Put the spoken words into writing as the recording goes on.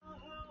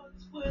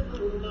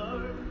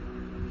Lord,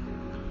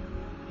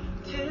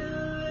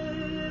 till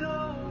it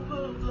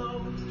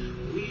overflows.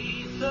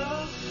 We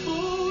thirst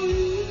for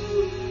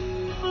you,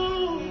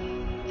 oh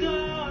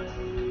God.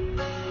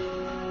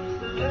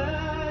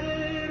 Let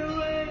it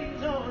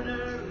rain on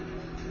earth.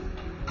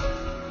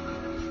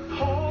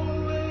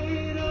 Pour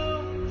it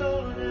out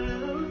on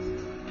us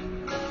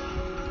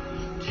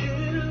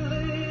till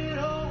it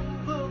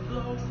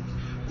overflows.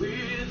 We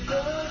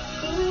thirst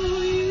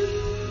for you,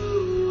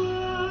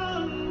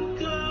 oh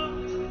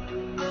God.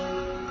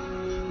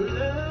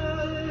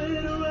 Let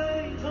it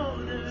rain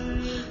on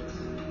us.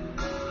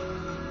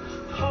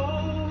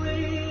 Pour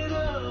it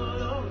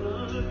out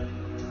on us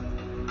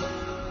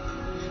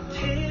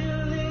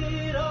till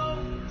it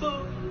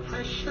overflows.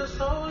 Precious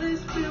Holy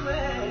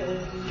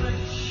Spirit,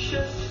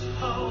 precious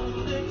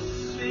Holy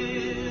Spirit,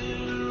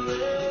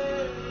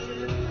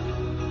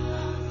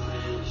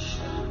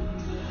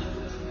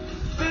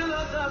 fill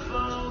us up,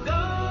 oh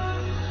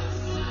God,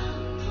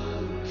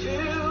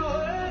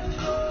 till it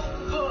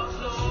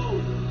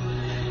overflows.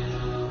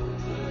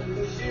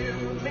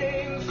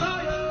 Consuming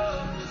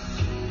fire,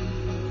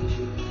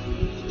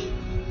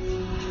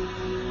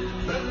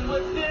 burn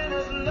within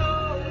us,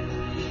 Lord.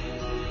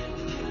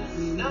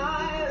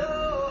 Night,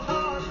 oh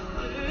heart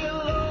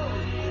will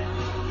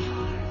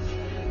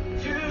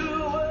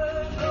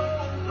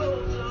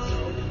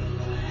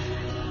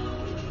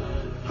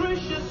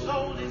precious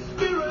Holy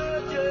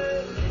Spirit,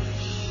 yeah.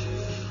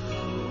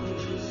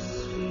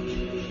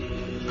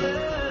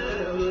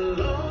 Yeah,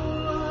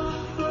 Lord,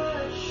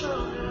 fresh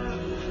on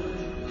earth.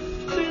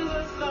 Fill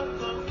us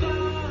up, oh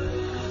God.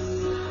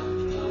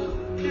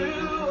 You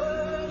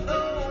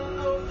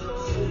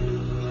overflow.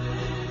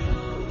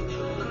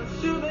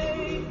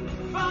 Consuming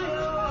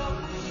fire.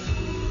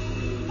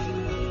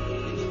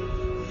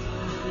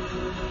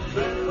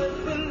 Burn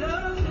within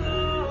us,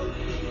 Lord.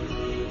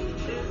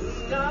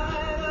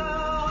 Ignite.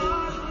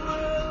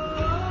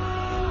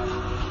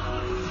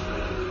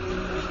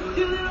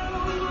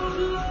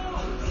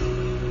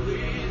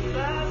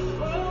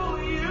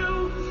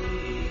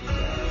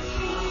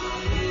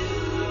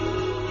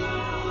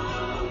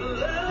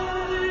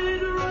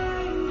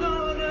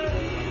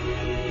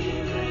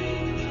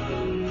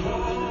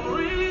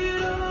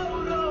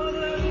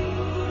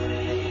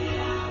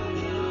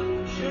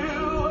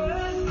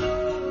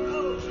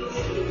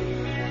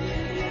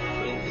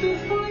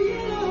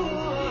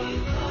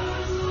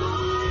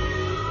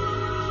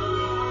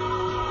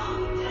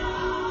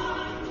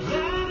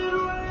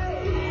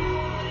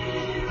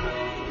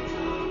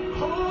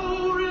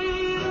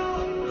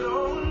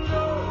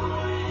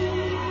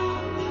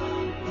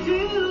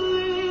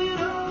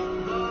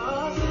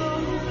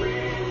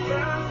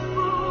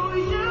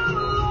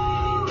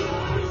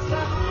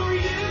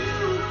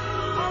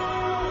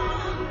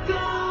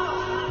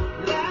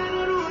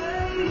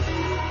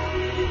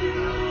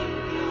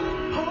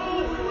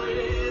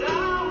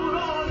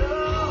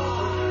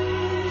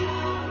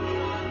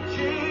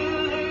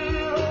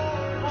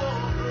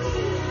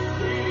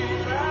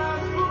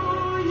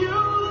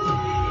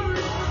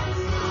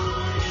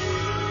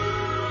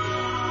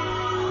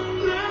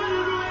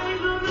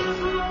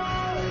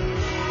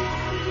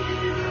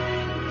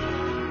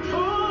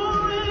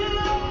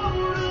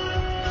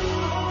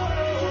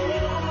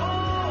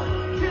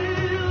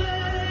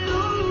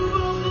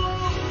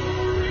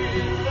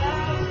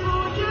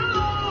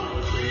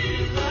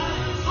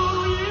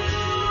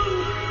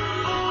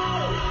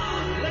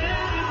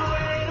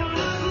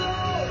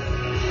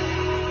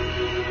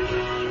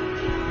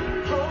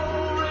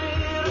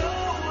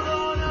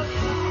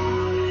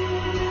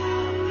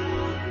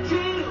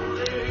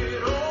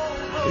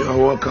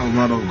 Welcome,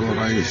 man of God.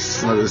 I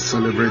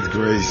celebrate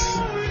grace.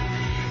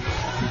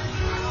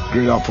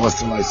 Great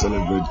apostle, I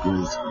celebrate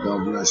grace.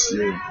 God bless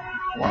you.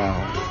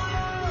 Wow.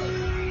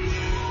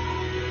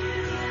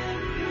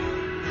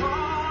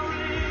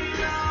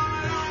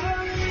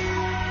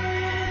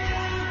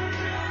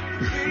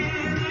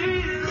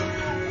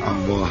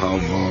 How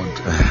about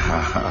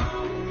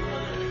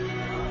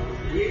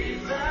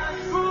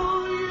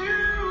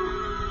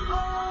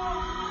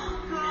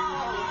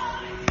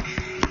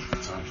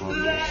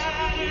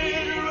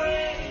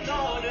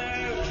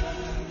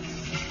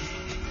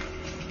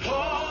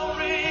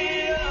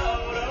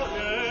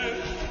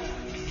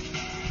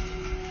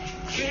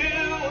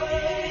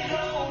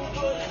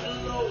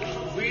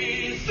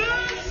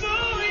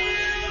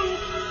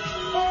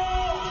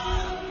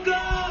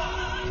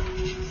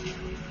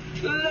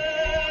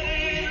Let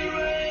it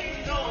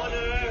rain on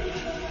earth.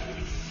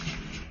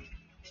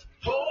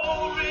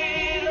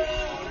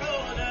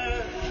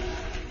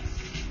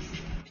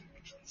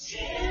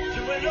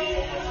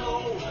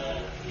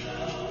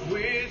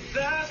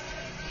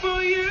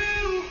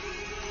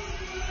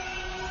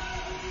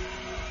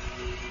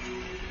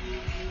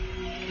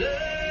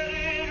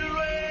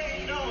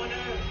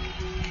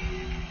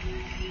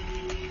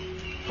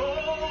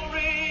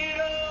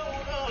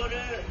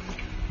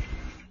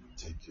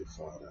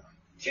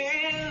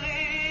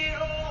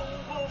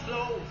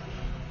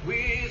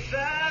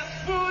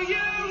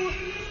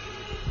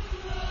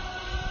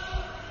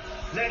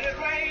 Let it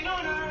rain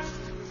on us.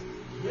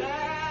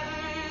 Let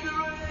it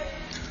rain.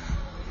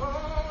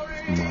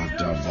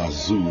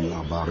 Madavazula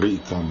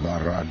Barita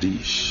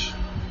Baradish.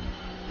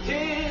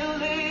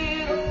 Till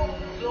it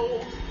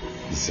overflows.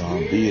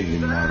 Zabili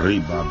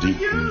Mariba Di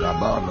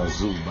Ndabala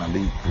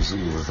Zubali Kuzu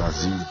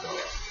Zazida.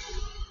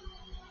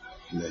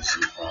 Bless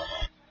you,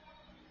 Father.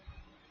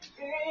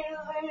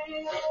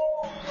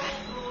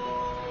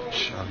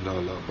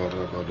 Shandala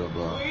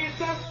Barabadaba. We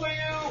thirst for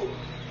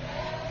you.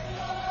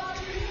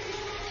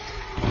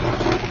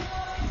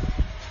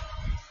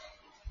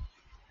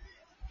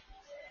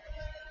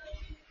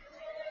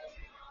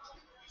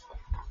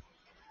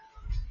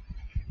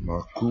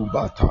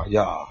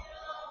 Makubataya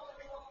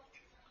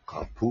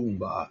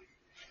Kapumba.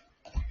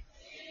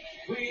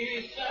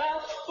 We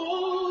thirst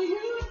for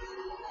you.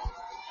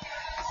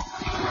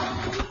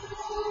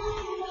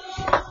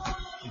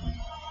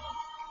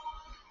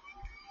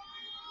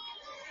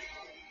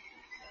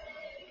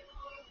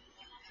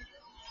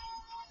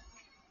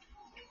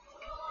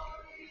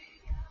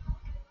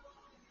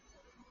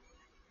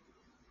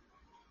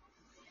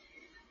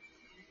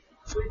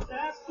 We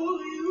thirst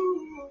for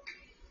you.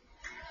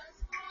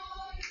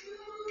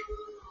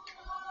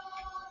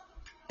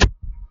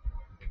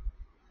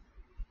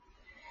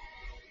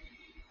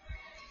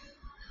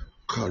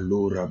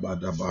 Kalura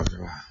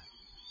Badabada.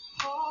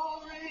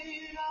 Pour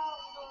it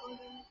out on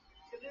us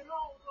till it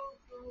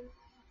overflows.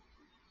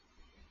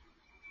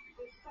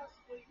 We thirst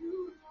for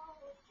you,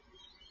 Lord.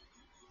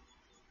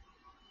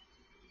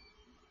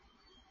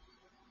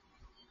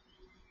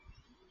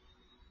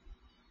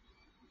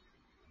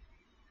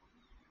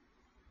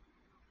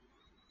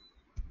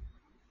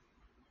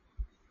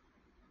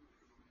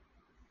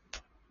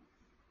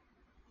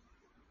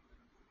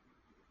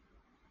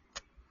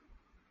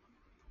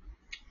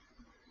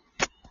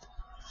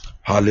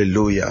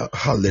 Hallelujah,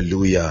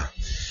 hallelujah.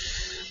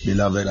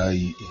 Beloved,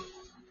 I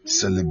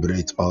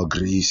celebrate all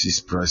grace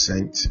is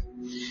present.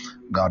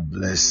 God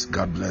bless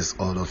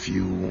all of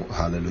you.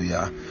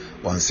 Hallelujah.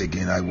 Once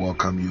again, I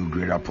welcome you,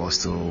 great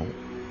apostle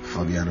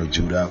Fabiano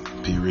Judah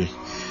Piri,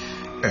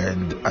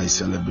 and I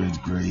celebrate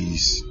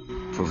grace,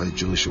 Prophet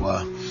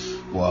Joshua.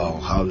 Wow,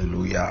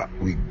 hallelujah.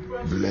 We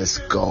bless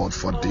God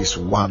for this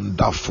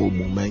wonderful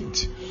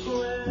moment.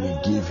 We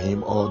give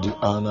him all the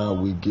honor,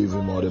 we give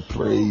him all the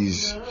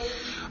praise.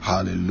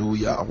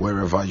 Hallelujah.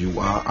 Wherever you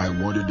are, I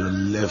want you to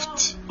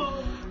lift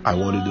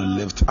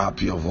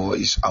up your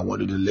voice. I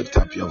want you to lift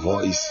up your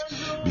voice.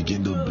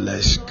 Begin to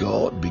bless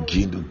God.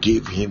 Begin to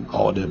give him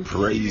all the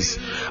praise.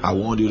 I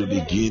want you to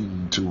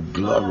begin to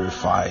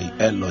glorify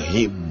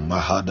Elohim.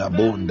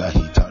 Mahadabonda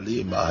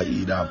Hitali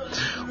Mahida.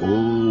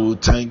 Oh,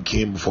 thank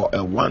him for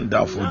a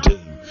wonderful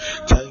day.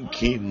 Thank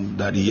him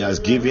that he has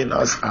given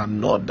us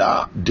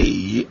another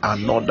day,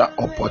 another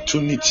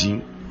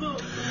opportunity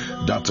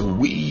that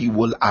we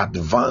will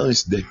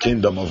advance the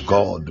kingdom of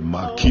God.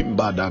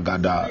 Makimba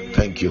Dagada.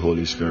 Thank you,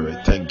 Holy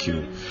Spirit. Thank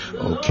you.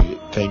 Okay,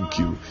 thank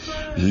you.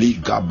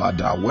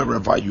 Ligabada.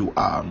 Wherever you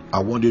are, I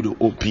want you to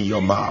open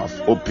your mouth.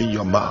 Open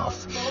your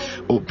mouth.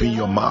 Open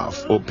your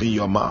mouth. Open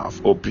your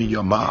mouth. Open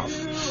your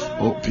mouth.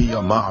 Open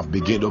your mouth.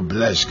 Begin to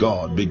bless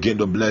God. Begin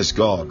to bless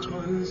God.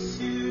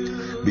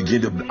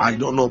 Begin to. I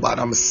don't know, but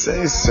I'm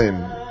sensing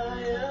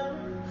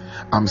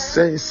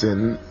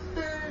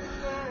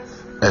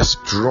a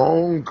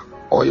strong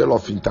oil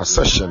of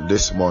intercession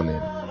this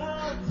morning.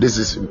 This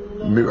is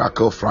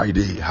Miracle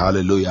Friday,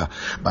 hallelujah.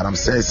 But I'm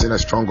sensing a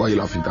strong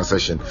oil of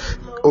intercession.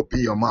 Open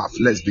your mouth,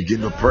 let's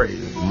begin to pray.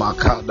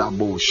 Makada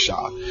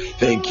Bosha.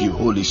 Thank you,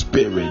 Holy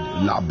Spirit.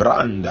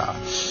 Labranda.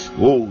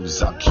 Oh,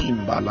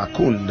 Zakimba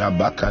Lakunda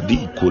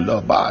Bakadi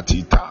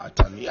Kulabati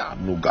Tatania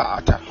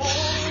Nugata.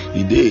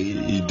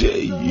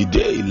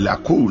 Ide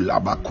Lakula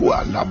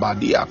Bakua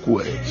Labadia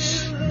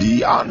Kue.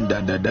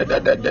 Dianda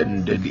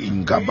the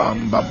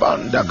ingabamba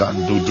banda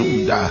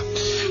gandudunda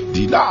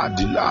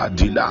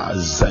dila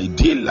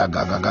zaidila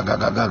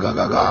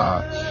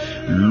gaga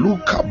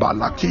luka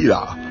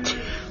balakira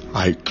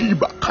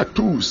aikiba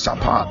katu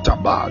sapata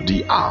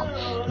badi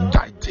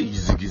daiti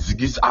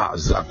zigizigis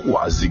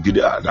azakwa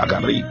zigida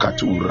ragari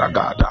katu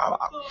ragada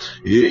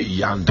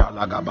yanda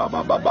lagaba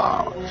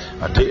baba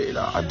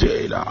adela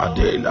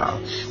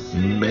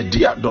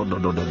media do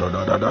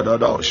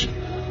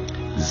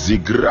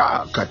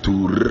Zigra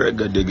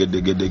katurega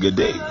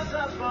degedegedegede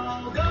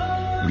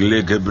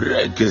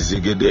Glegebreke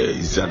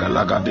zigede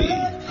zagalagade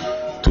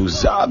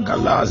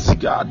Tuzagala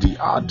zigadi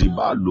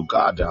adiba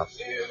lugada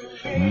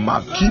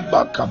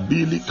Makiba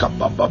kabili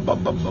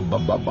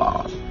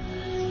kababababababa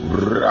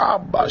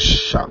Raba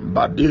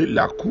shambade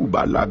la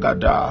kuba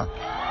lagada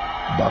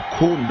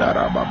Bakunda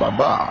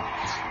rabababa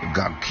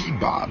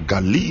Gakiba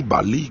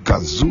Galiba Liga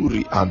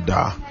Zuri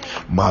Anda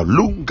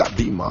Malunga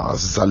Dima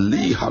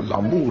Zaliha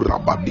Lamura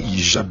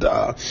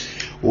Badijada.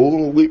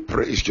 Oh, we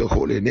praise your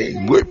holy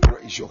name. We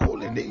praise your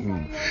holy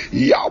name.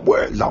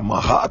 Yahweh La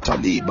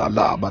Mahata Liba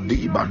Laba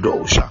Diba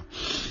Dosha.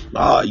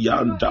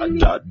 Ayanda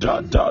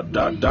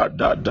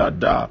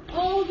da.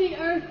 All the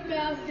earth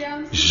bows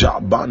down to you.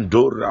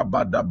 Jabandora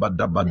bada.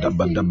 They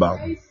sing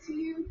praise to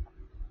you.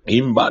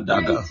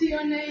 Imbadaga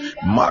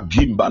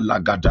Magimba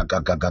Lagada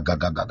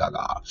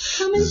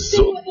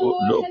Zoko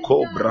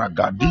Loko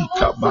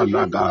Bragadika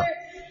Balaga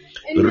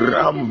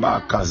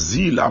Ramba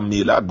Kazila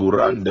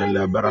Milagurande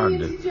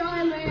Lebrande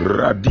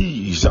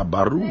Radi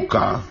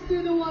Zabaruka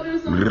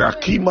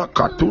Rakima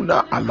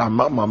Katuna ala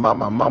mama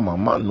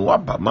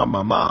manuaba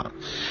mama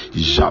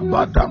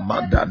Jabada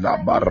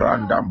Madala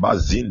Baranda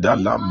Bazinda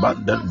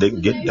Lambanda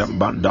Dengedam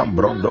Bandam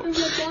Brondo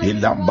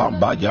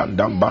Ilambamba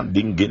Yandam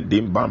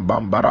Bandingindim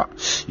Bambambara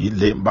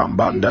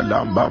Ilembambanda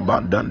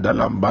Lambambanda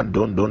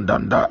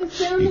Lambandondondanda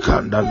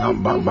Ikanda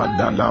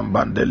Lambambanda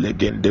Lambande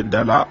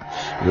Legendendala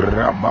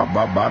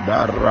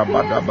Rabababada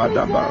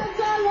Rabadabadaba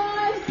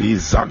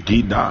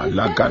Izagida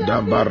Lagada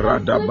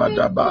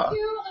Baradabadaba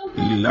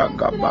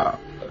Ilagaba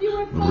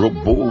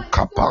Robo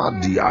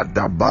Kapadi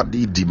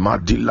Adabadi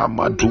Dimadila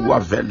Madua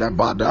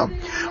Velebada.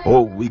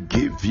 Oh, we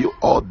give you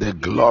all the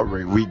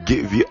glory. We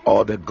give you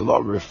all the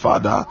glory,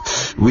 Father.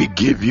 We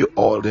give you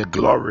all the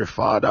glory,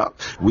 Father.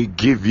 We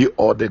give you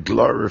all the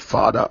glory,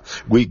 Father.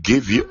 We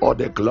give you all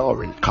the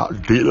glory.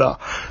 Kadila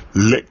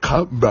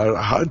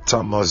Lekabara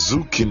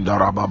Mazukin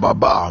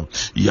Darababa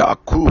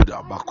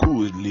Yakuda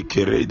Baku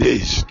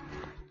Likeredesh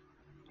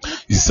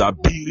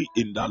Zabiri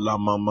indala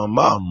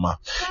mama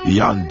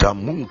yanda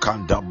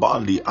munkanda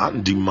bali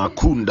andi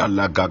makunda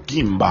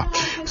lagagimba.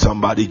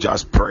 Somebody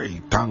just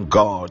pray. Thank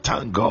God,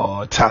 thank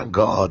God, thank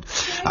God.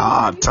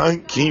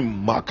 Thank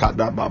him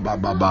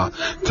makadababa.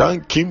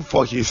 Thank him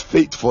for his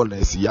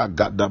faithfulness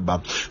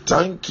yagadaba.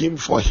 Thank him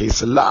for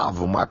his love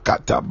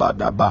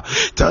makatabadaba.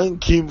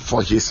 Thank him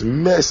for his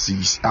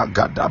mercies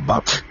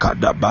agadaba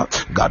gadaba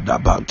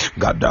gadaba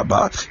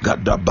gadaba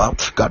gadaba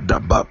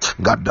gadaba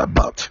gadaba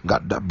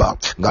gadaba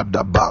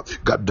Gadaba,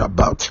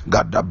 Gadaba,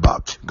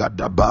 Gadaba, Gadaba,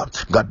 Gadaba,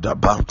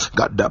 Gadaba,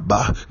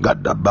 Gadaba,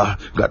 Gadaba,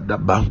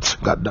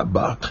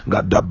 Gadaba,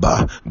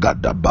 Gadaba,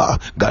 Gadaba,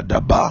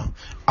 Gadaba,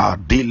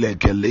 Adile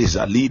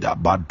Geleza Lida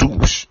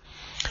Badush.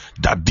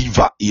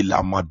 Dadiva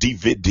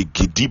ilamadive de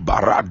gidi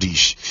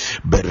baradish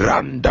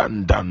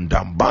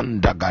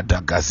berandandandambanda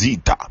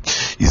gadagazita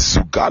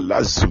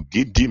izugala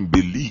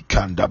zugidimbili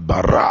kanda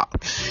bara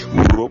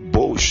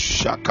robo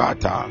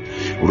shakata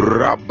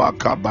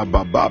rabaka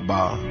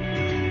bababa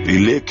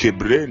ileke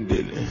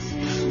brendele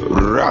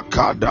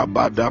rakada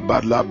bada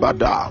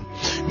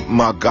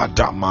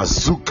magada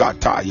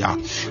mazukataya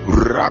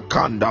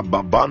rakanda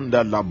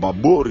babanda la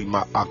babori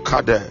ma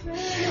akade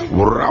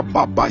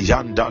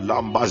Rababayanda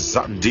lamba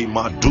zandi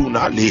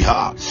maduna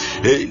liha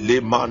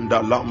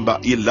elemanda lamba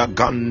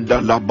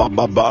ilaganda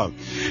labababa.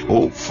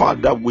 Oh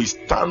Father, we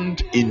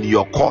stand in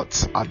your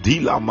courts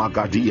adila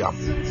magadia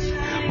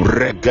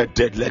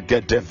regede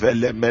legede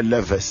vele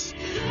meleves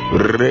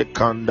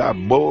rekanda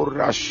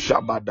bora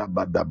shabada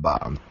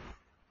badaba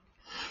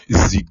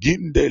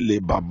ziginde le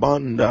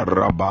babanda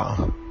raba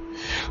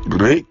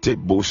rete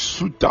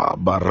bosuta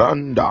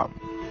baranda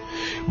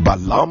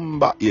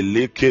balamba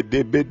eleke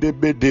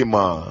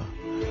debedebedema.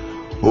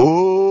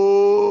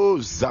 Oh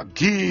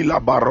Zagila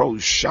baro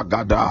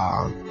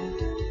shagada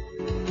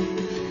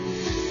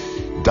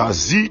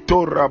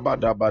dazito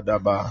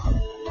rabadabadaba.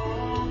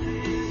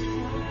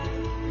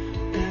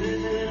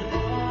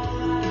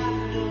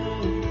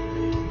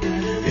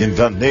 In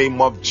the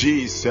name of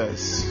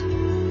Jesus.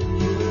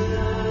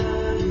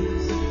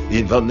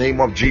 In the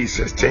name of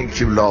Jesus. Thank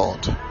you,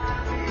 Lord.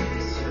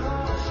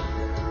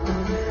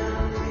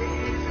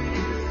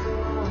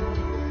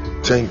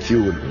 Thank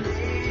you,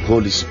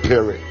 Holy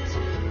Spirit.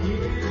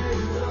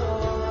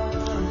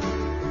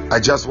 I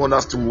just want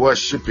us to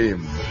worship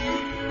Him.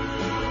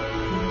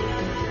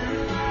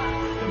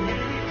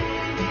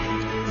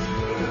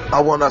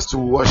 I want us to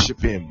worship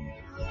Him.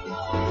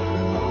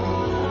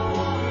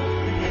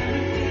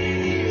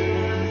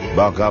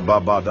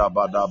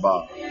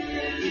 Bagababadabadaba.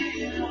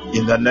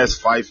 In the next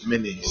 5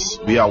 minutes,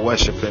 we are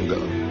worshiping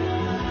God.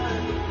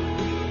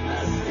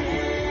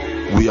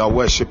 We are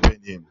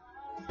worshiping Him.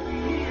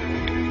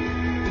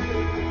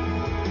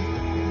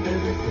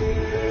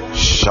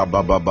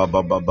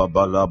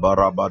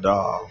 Shababababababalabarabada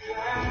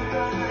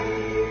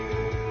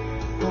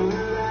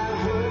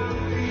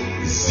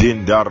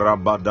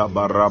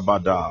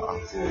Zindarabadabarabada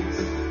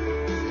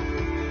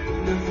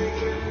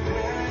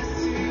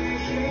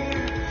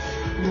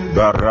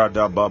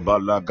Barada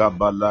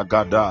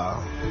babalagabalagada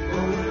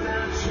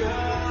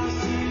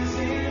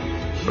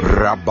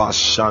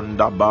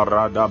Rabashanda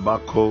barada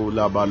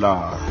bakola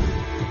bala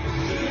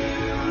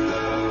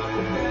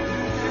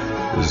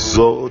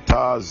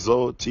Zota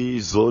zoti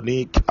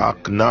zonik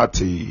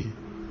aknati.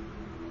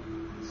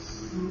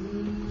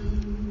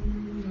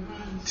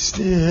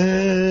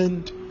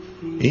 Stand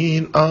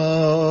in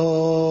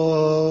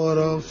awe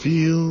of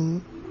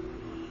you.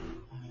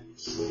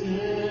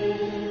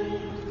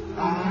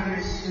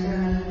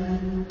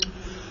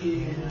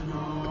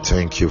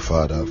 Thank you,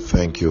 Father.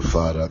 Thank you,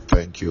 Father.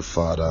 Thank you,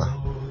 Father.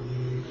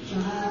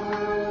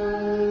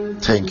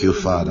 Thank you,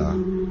 Father.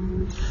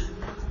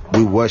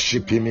 We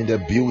worship Him in the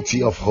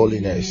beauty of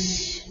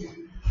holiness.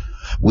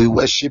 We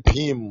worship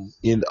Him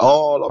in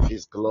all of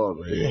His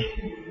glory.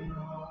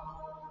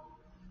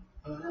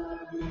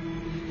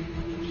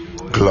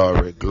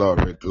 Glory,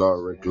 glory,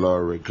 glory,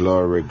 glory,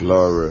 glory,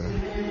 glory.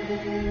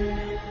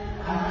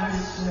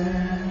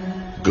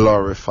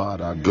 Glory,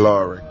 Father.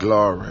 Glory,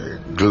 glory,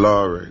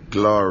 glory,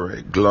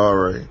 glory,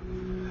 glory.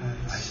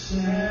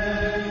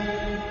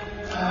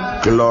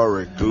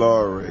 Glory,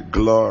 glory,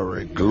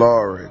 glory,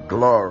 glory,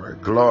 glory,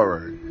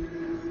 glory.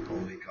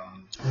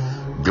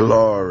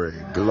 Glory,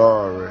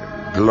 glory,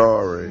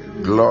 glory,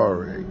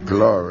 glory,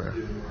 glory.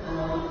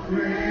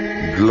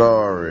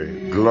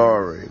 Glory,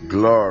 glory,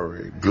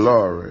 glory,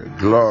 glory,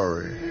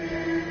 glory.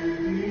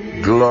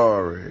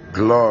 Glory,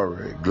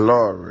 glory,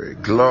 glory,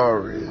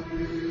 glory.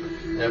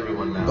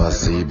 Everyone now.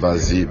 Bazi,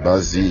 bazi,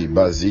 bazi,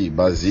 bazi,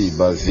 bazi,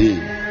 bazi.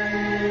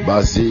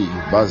 Bazi,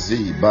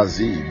 bazi,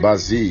 bazi,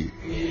 bazi.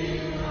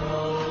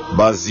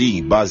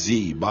 Bazi,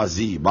 bazi,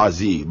 bazi,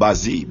 bazi,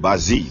 bazi,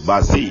 bazi,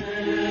 bazi.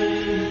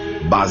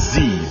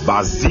 Bazi,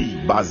 bazi,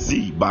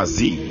 bazi,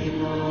 bazi.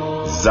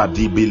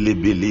 Zadi bili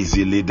bili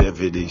zili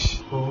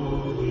devidish.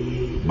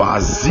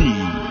 Bazi,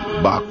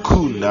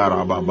 bakuna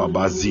rababa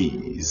bazi.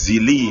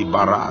 Zili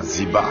bara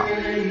ziba.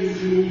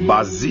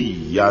 Bazi,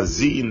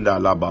 yazinda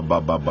la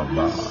baba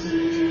baba.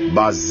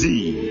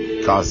 Bazi,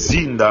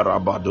 kazinda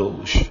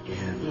rabadosh.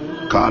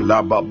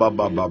 Kala baba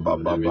baba baba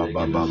baba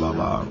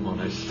baba.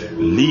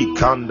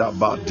 Likanda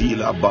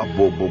badila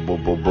babo bobo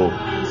bobo.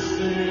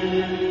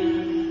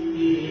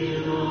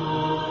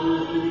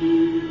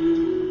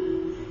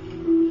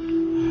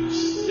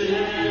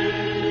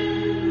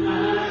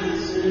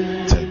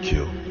 Thank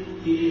you.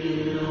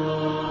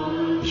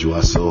 You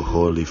are so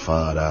holy,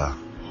 Father.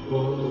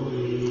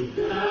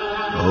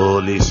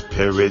 Holy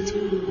Spirit,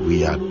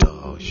 we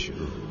adore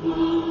you.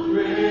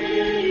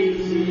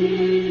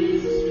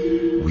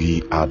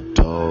 We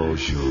adore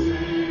you.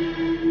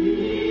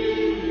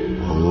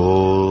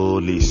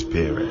 Holy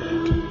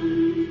Spirit.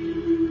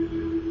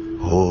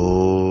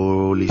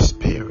 Holy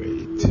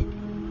Spirit.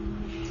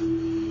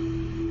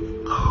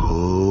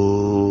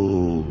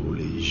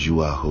 Holy.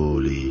 You are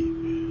holy.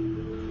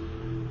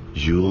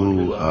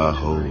 You are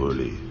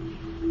holy.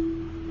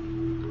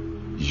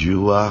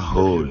 You are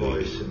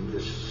holy.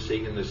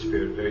 Sing in the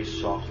Spirit very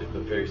softly,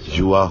 but very softly.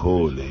 You are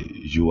holy.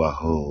 You are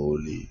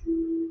holy.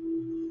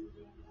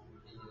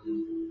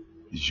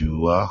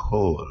 You are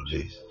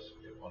holy.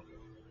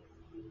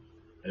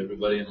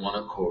 Everybody in one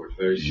accord,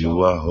 very softly.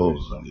 You are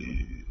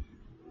holy.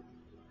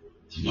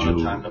 It's not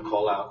a time to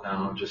call out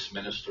now, just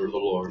minister to the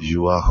Lord.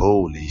 You are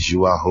holy.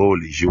 You are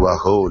holy. You are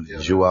holy.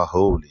 You are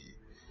holy.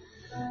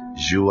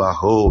 You are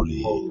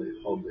holy. Holy,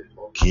 holy,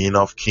 holy. King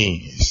of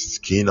kings,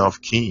 King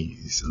of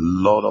kings,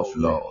 Lord of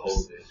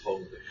lords.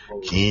 Holy,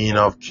 holy, King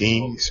of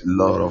kings,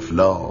 Lord of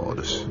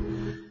lords.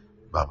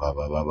 Ba ba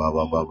ba ba ba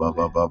ba ba ba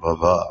ba ba ba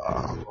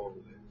ba.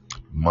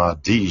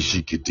 Madi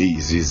jikiti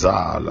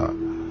zizala.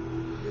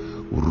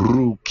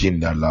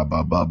 Rukinda la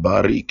baba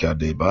barika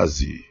de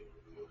bazi.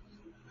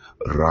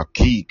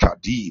 Raki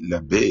kadi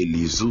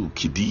lebeli zu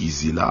kidi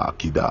zila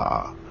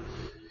kida.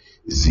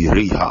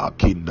 Ziriha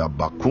kinda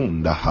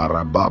bakunda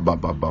harababa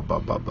baba baba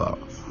baba.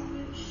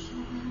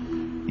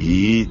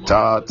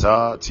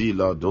 Itata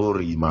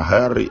tiladori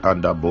mahari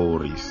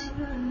andaboris.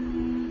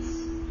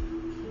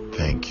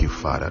 Thank you,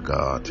 Father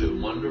God.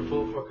 Too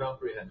wonderful for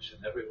comprehension,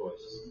 every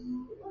voice.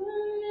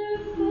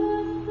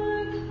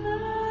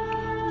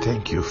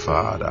 Thank you,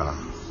 Father.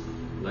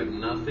 Like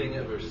nothing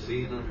ever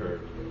seen or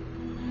heard.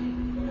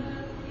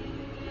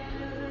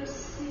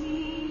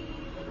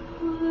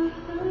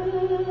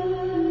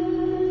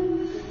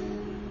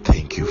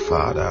 Thank you,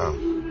 Father.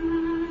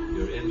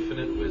 Your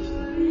infinite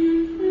wisdom.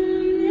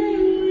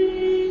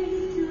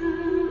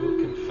 Who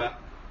can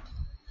fathom?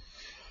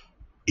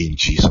 In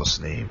Jesus'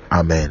 name.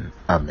 Amen.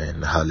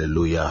 Amen.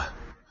 Hallelujah.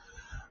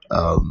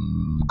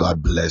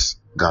 God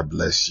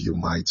bless you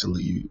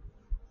mightily.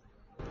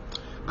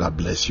 God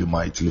bless you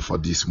mightily for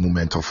this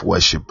moment of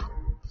worship.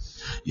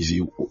 You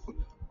see,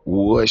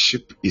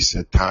 worship is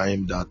a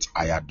time that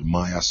I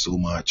admire so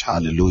much.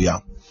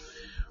 Hallelujah.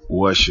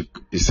 Worship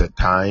is a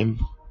time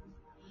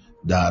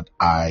that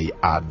I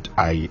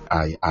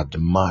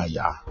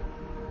admire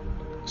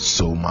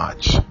so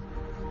much.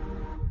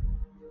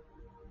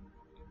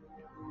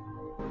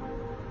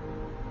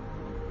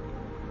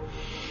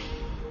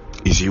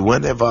 You see,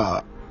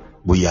 whenever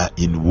we are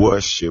in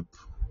worship,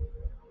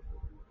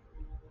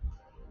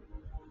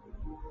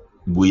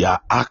 we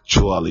are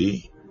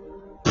actually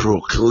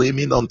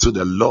proclaiming unto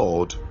the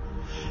Lord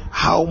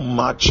how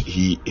much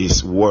He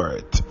is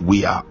worth.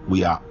 We are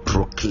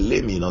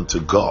proclaiming unto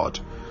God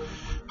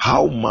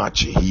how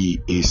much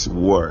He is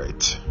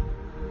worth.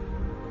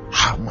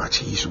 How much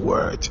He is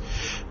worth.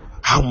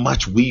 How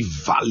much we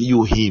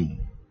value Him.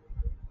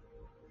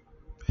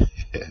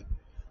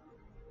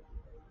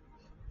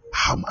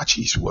 How much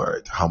He's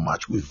worth. How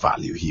much we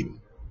value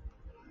Him.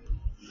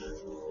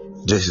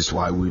 This is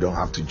why we don't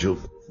have to joke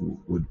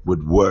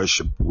with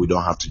worship. We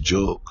don't have to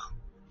joke.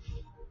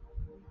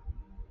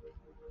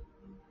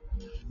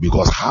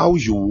 Because how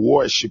you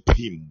worship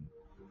Him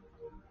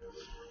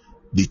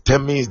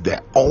determines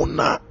the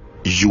honor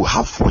you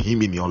have for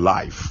Him in your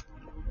life.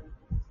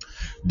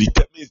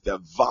 Determines the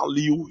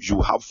value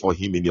you have for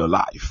Him in your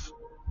life.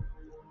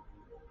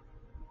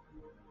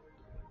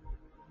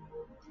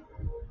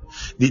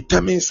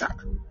 determines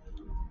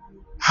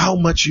how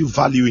much you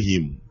value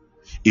him.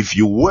 If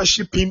you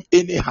worship him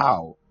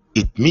anyhow,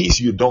 it means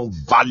you don't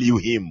value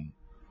him.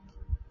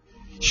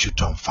 You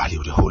don't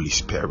value the Holy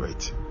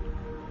Spirit.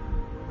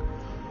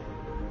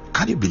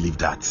 Can you believe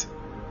that?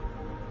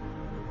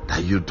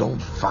 That you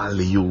don't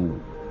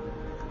value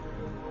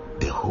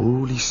the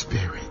Holy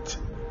Spirit.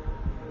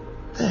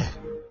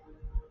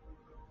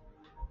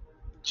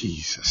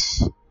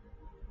 Jesus.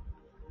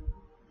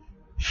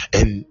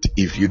 And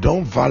if you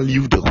don't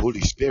value the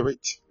Holy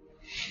Spirit,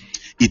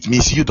 it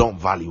means you don't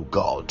value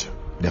God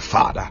the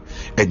Father,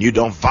 and you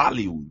don't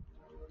value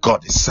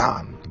God the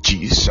Son,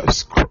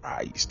 Jesus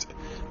Christ,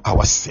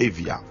 our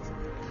Savior.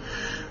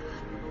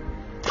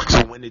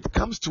 So when it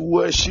comes to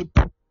worship,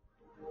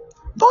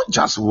 don't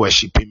just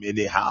worship him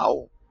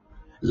anyhow,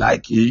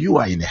 like you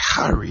are in a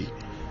hurry.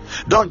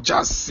 Don't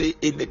just say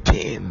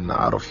anything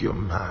out of your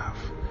mouth.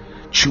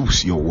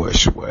 Choose your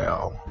words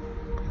well.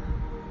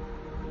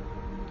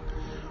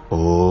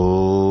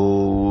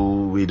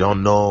 Oh, we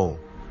don't know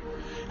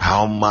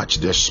how much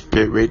the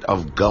Spirit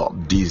of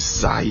God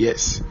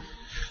desires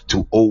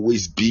to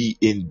always be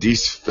in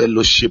this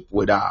fellowship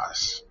with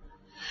us.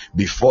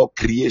 Before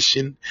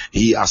creation,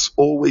 he has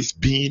always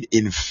been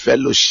in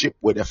fellowship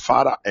with the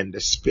Father and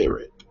the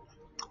Spirit,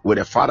 with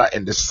the Father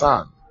and the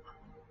Son.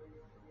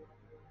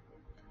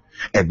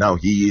 And now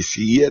he is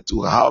here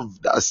to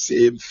have that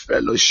same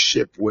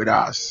fellowship with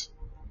us,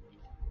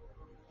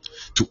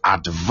 to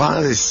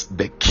advance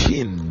the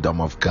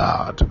kingdom of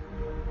God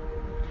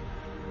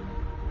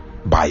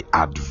by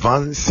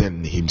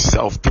advancing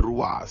himself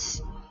through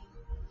us.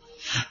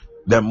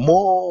 The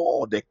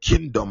more the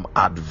kingdom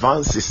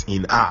advances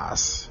in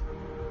us,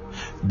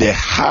 the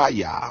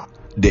higher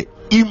the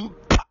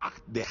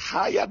impact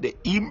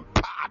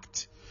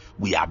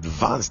we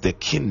advance the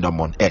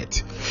kingdom on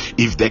earth.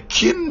 If the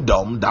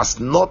kingdom does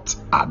not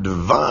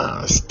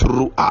advance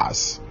through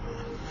us,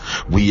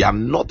 we are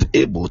not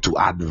able to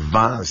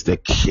advance the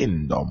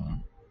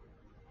kingdom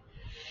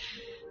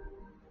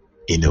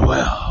in the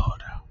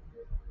world.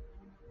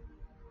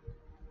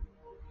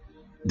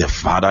 The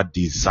Father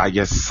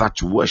desires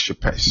such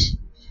worshippers.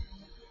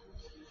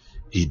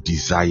 He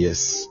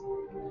desires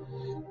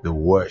the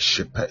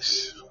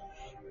worshippers,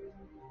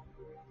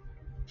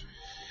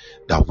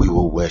 that we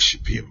will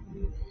worship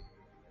him.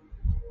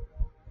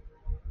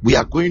 We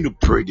are going to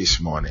pray this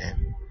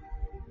morning.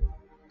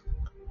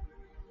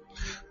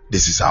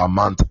 This is our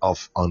month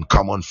of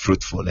uncommon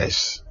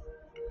fruitfulness.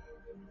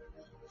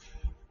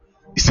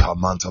 It's our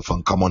month of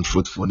uncommon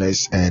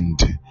fruitfulness,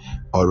 and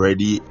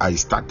already I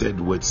started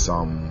with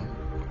some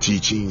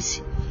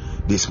teachings.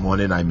 This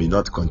morning I may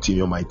not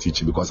continue my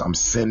teaching because I'm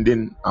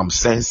sensing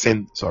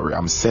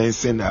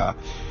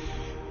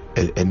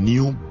a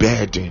new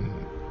burden.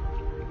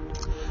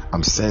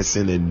 I'm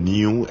sensing a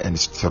new and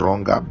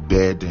stronger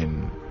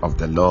burden of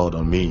the Lord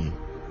on me.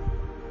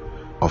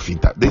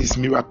 This is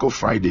Miracle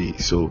Friday,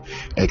 so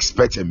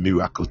expect a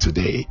miracle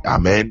today.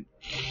 Amen.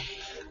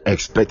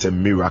 Expect a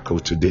miracle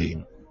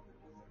today.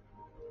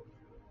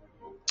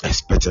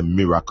 Expect a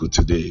miracle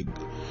today.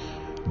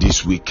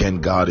 This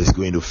weekend, God is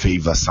going to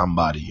favor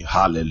somebody.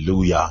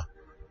 Hallelujah.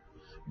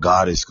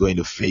 God is going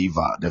to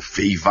favor. The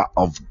favor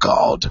of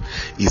God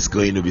is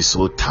going to be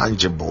so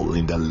tangible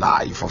in the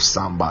life of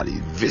somebody,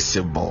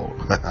 visible.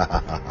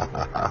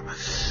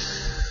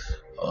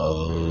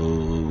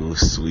 Oh,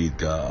 sweet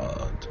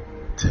God.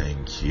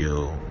 Thank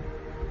you.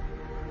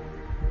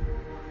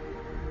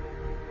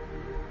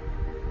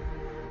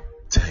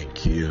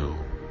 Thank you.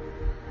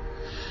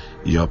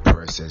 Your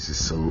presence is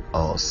so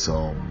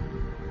awesome.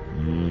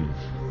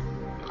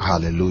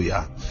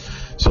 Hallelujah.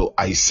 So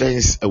I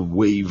sense a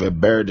wave, a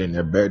burden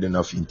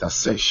of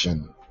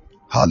intercession.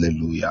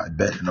 Hallelujah. A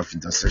burden of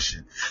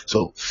intercession.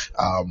 So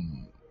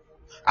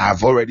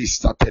I've already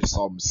started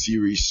some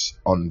series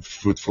on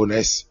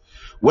fruitfulness.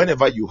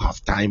 Whenever you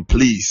have time,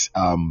 please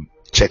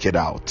check it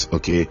out.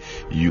 Okay,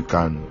 you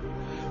can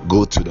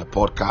go to the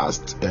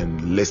podcast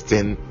and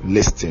listen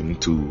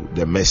to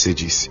the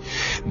messages.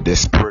 The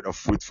Spirit of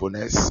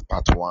Fruitfulness,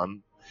 part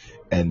 1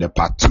 and the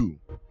part 2.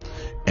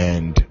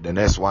 And the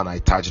next one I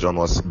touched on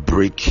was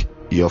break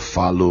your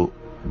fallow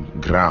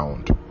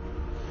ground,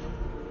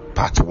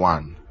 part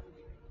 1.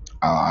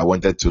 I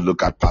wanted to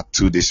look at part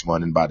 2 this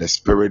morning, but the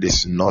Spirit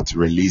is not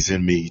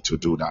releasing me to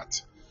do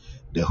that.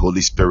 The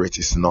Holy Spirit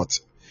is not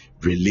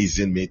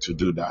releasing me to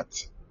do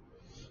that.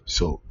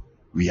 So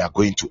we are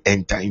going to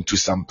enter into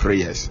some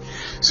prayers.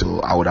 So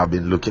I would have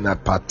been looking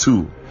at part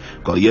 2,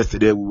 because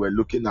yesterday we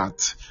looked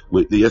at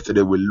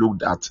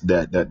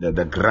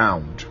the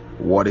ground.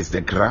 What is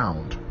the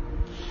ground?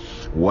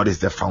 What is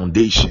the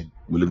foundation?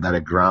 We looked at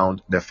the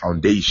ground, the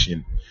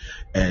foundation,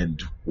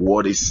 and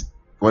what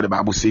the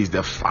Bible says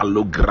the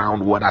fallow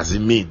ground. What does it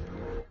mean?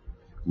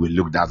 We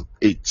looked at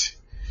it,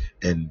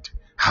 and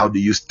how do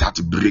you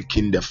start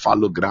breaking the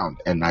fallow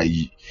ground? And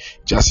I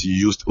just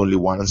used only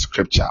one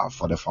scripture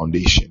for the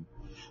foundation,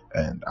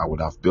 and I would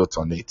have built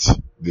on it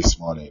this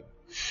morning.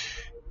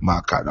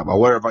 But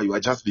wherever you are,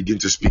 just begin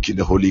to speak in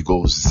the Holy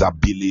Ghost.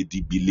 Zabili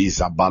dibili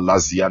zabala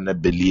ziane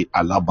beli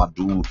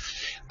alabadu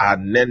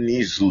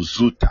aneni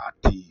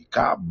zuzutati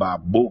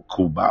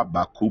kababoku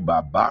baba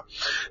kubaba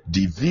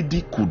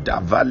dividi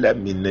kudavale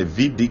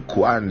minevidi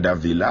kuanda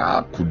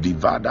vila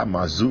kudivada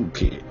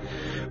mazuke.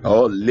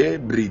 Oh,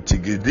 lebri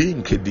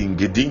tigidin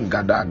kedingedin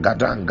gada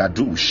gadan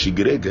gadu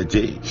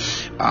shigregede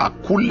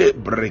akule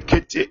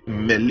brekete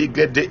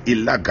meligede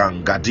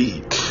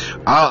ilagangadi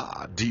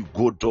di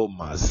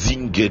godoma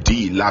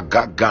zingedi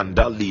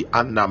lagagandali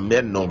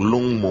anameno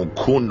lumo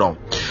kuno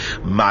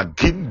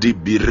magindi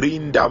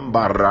birinda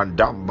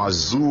baranda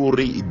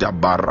mazuri da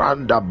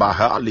baranda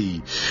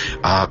bahali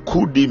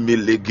akudi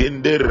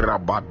milegende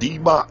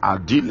rabadima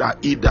adila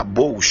ida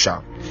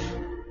bosha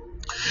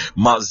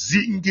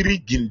mazingiri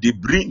gindi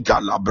bringa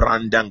la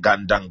branda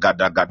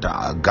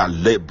gada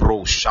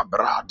galebro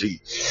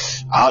shabradi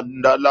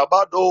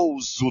andalabado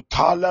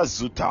zutala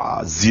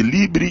zuta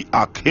zilibri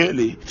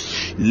akele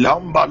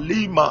lamba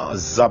lima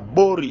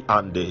zabori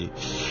ande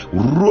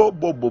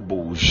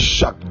robobobo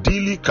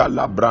shakdili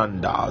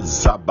kalabranda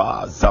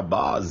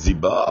zaba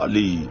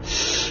zibali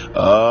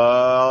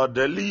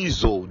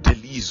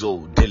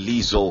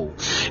delizo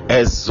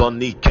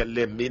ezoni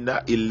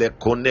kelemina ile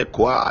kone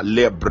kwa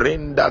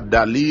lebrenda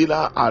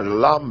dalila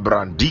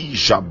alambrandi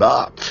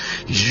shaba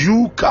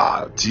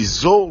yuka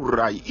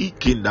tizora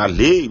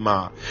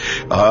ikinalema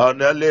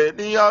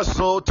analenia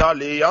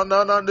sotale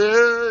ananane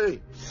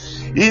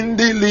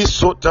indili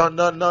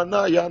sotana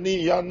nana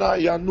yani yana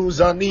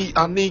yanuzani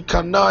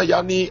anikana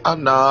yani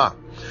ana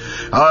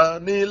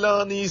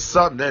anilani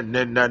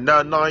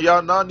sanenenana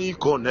yanani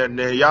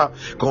konene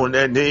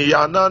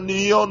ya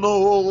nani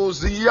ono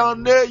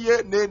ziane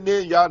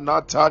yenene ya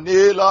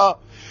natanela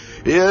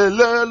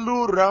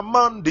elelu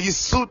ramandi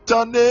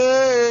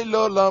sutane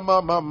lola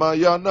mama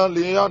yana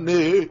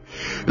liane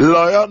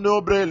la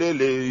yano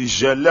brelele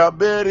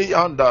jelaberi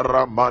anda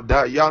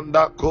ramada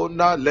yanda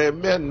kona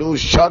lemenu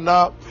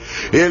shana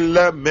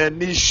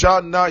elemeni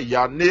shana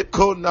yani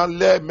kona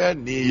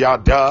lemeni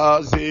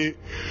yadazi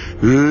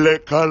le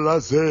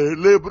kalaze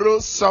lebro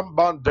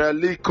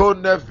sambandeli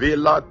kone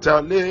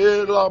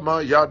vilatale la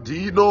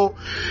mayadino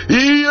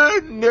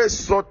iene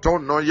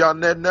sotono ya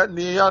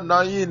neneni ya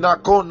naina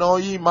kono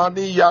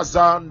imani ya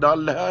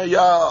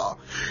zandalaya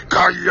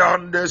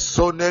kayande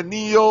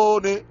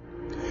sonenione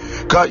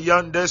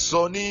kayande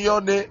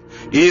sonione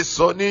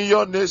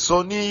isonione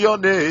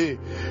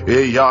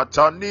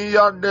eyatani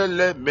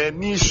anele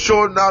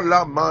menishona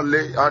la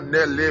male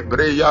anele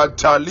breya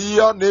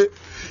taliane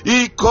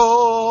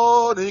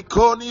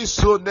ikoni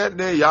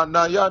sonene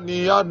yana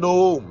yani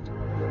ano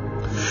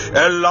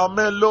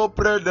elamelo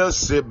prede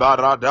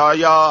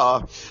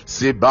sibaradaya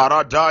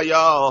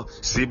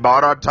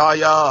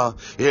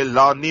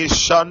elani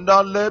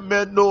shanda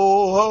lemeno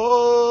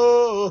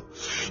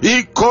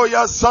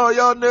ikoya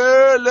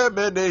sayane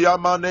lemene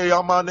yamane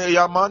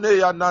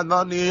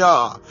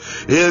yananania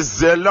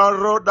ezela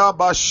roda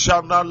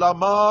bashana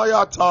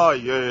lamaya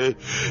taye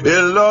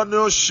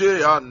elano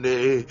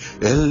sheane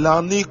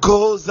elani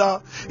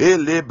koza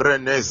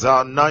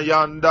elebreneza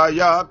nayanda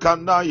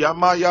yakana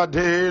yamaya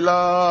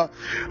dela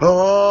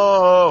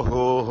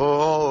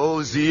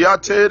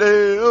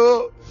ziatere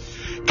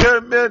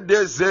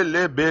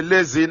kemendezele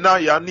belezina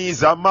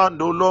yaniza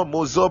mandolo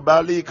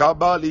muzobali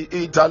kabali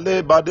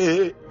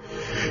italebade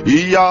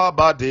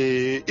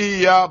iyabade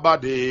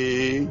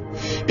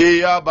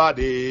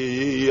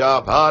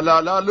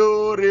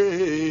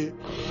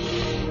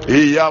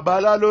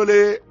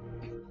iyabalalole.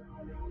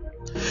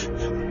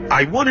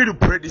 I want you to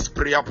pray this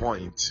prayer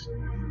point.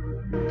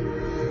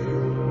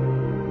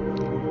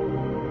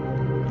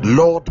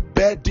 Lord,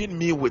 burden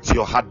me with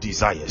your heart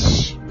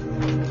desires.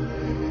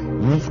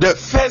 The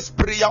first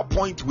prayer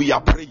point we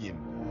are praying,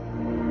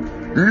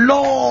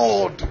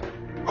 Lord,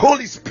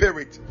 Holy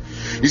Spirit.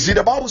 You see,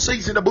 the Bible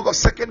says in the book of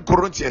 2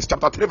 Corinthians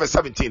chapter 3 verse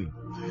 17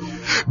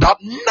 that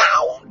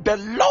now the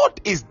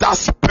Lord is that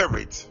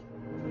Spirit.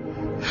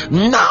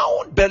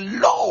 Now the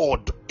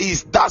Lord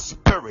is that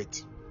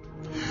Spirit.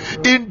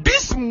 In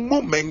this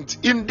moment,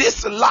 in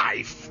this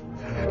life,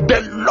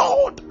 the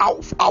Lord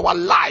of our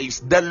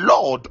lives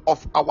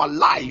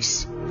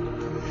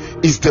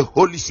is the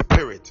Holy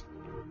Spirit.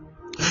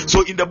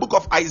 So in the book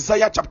of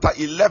Isaiah chapter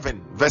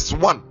 11 verse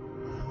 1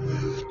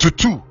 to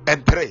 2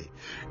 and 3,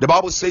 the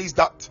Bible says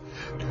that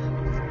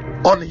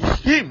on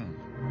him,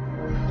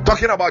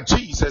 talking about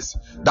Jesus,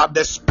 that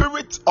the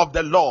Spirit of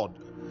the Lord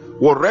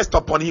will rest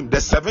upon him,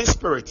 the seven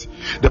spirits.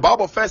 The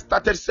Bible first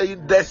started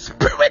saying the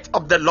Spirit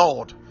of the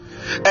Lord,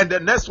 and the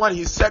next one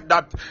he said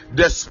that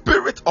the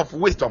Spirit of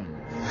wisdom.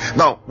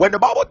 Now, when the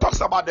Bible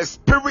talks about the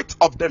Spirit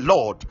of the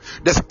Lord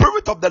there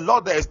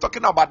is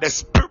talking about the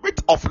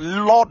Spirit of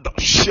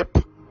Lordship.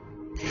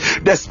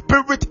 The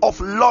Spirit of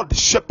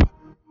Lordship.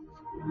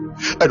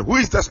 And who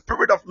is the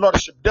Spirit of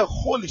Lordship? The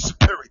Holy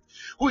Spirit.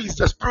 Who is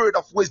the Spirit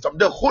of wisdom?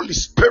 The Holy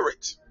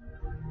Spirit.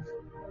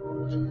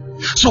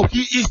 So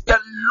he is the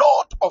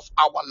Lord of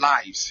our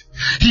lives.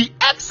 He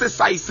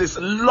exercises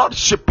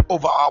lordship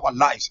over our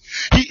lives.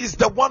 He is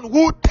the one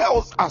who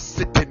tells us.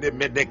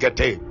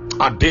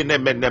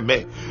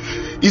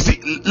 You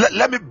see,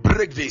 let me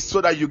break this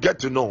so that you get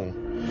to know.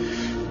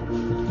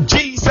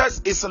 Jesus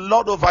Jesus is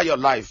Lord over your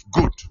life.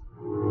 Good.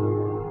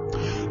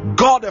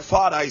 God the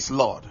Father is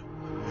Lord.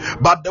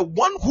 But the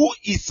one who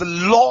is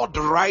Lord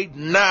right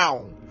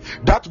now,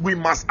 that we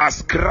must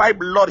ascribe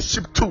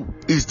lordship to,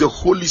 is the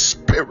Holy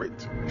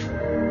Spirit.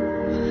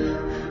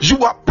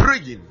 You are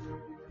praying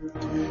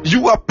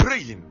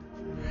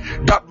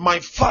that my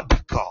Father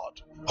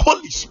God,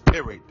 Holy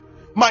Spirit,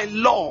 my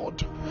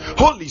Lord,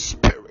 Holy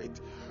Spirit,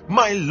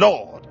 my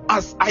Lord,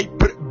 as I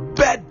pray,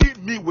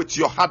 burden me with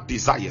your heart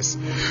desires,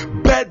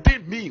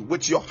 burden me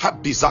with your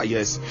heart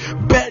desires,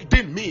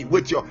 burden me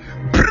with your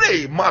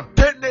pray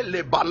matene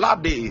le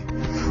balade.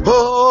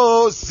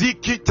 Oh,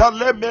 zikita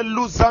le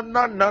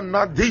meluzana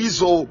na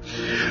dizo,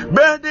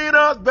 burden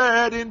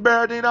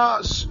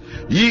us,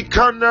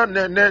 ikana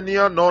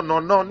nenenia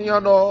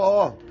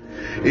no.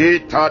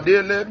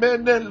 Itadele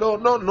menelo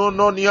no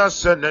nia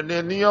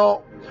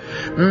senenio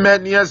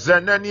menia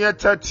zenenia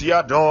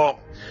tetiado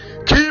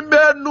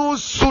kimenu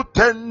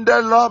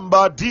sutende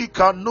lamba di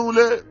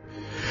kanule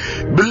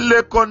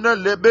bile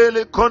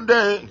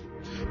konde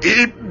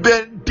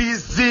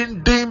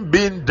ibendizindin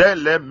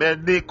bindele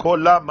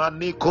menikola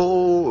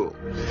maniko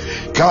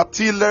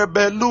katile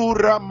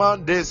belura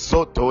mande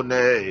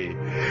sotone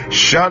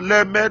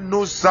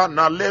shalemenu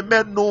sana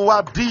lemenu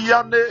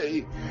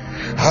adiane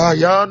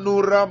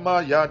Hayanu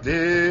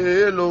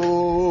Ramayadelo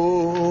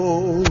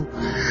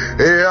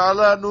E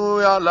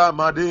Alanu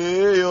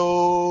Alamadeo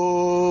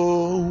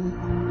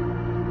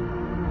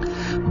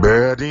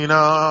burden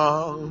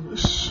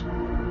us,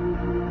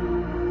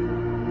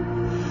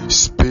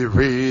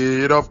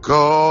 Spirit of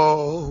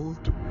God,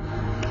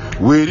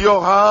 with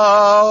your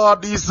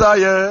heart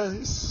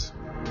desires,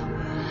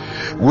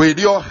 with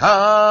your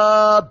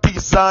heart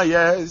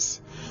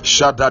desires,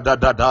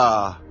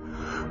 shadadadada.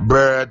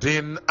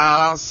 Burden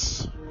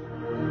us,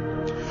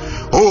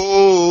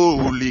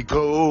 Holy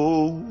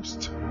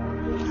Ghost,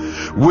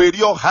 with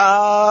your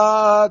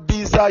heart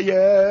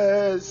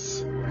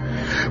desires,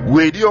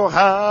 with your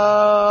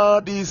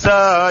heart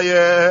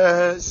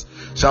desires.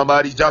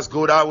 Somebody just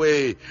go that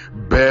way.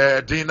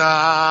 Burden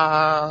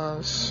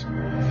us,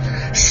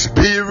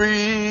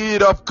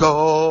 Spirit of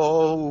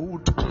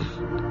God,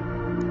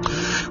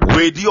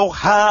 with your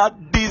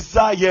heart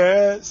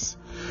desires.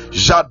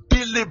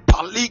 Jadili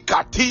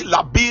palikati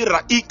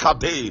labira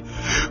ikade,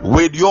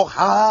 with your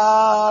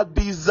heart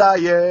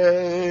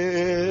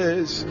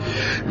desires,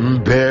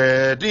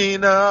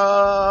 burden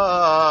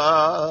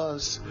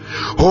us,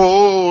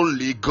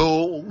 Holy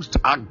Ghost,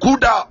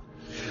 aguda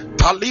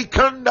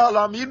talikanda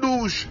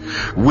lamidush,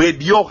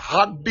 with your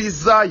heart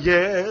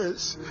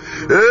desires,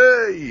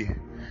 hey,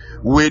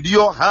 with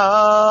your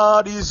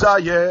heart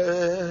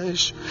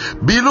desires,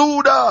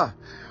 biluda.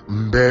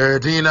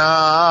 Burden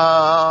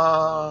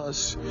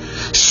us,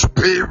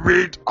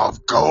 Spirit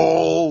of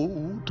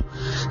God,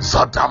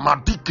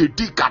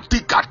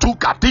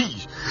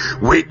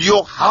 with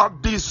your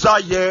heart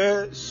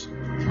desires,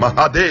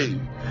 Mahade,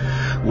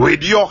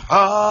 with your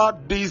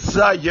heart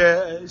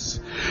desires,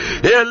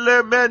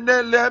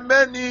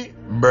 elemeni,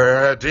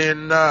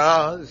 burden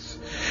us.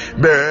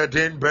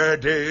 Burden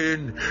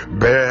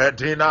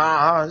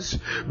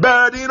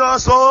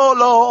us, oh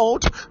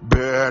Lord,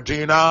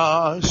 burden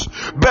us,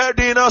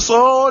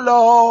 oh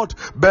Lord,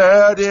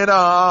 burden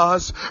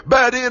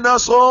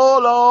us, oh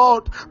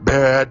Lord,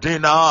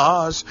 burden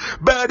us,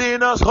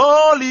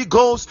 Holy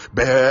Ghost,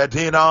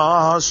 burden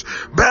us,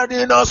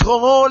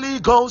 Holy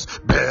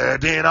Ghost,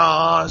 burden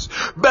us,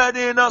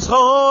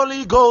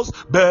 Holy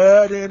Ghost,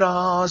 burden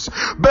us,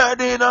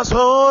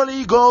 Holy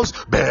Ghost,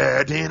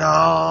 burden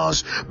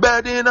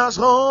us,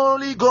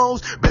 Holy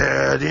Ghost, burden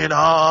us, Holy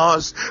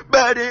Ghost,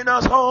 burden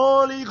us,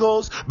 Holy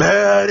Ghost,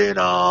 burden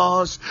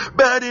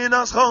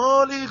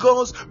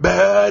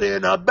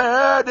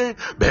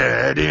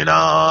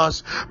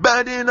us,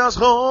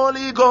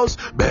 Holy Ghost,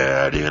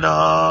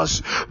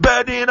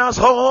 burden us,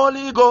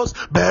 Holy Ghost,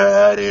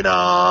 burden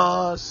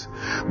us,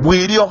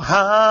 with your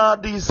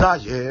heart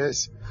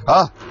desires,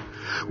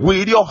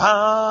 with your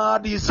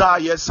heart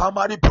desires.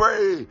 Somebody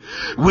pray.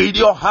 With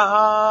your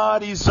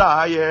heart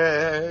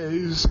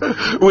desires,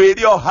 with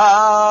your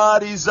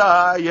heart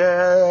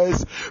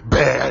desires,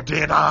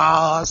 burden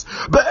us,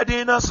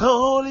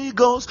 Holy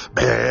Ghost,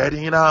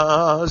 burden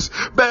us,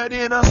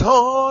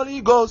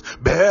 Holy Ghost,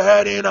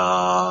 burden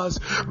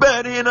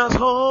us,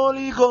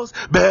 Holy Ghost,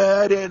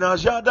 burden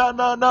us,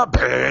 Yadanana,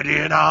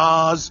 burden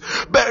us,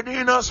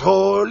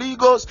 Holy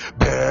Ghost,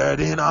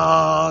 burden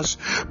us,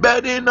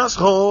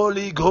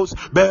 Holy Ghost,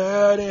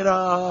 burden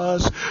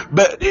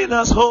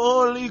us,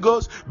 Holy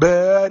Ghost,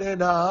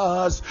 burden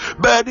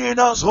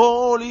us,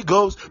 Holy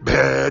Ghost,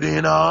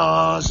 burden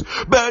us,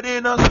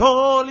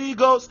 Holy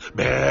Ghost,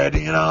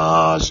 burden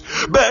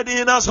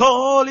us,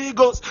 Holy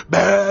Ghost,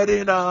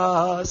 burden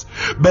us,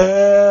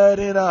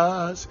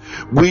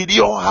 with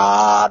your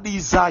heart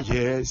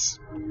desires,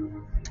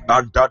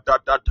 and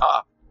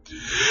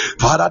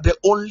Father, the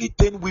only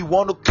thing we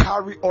want to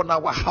carry on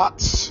our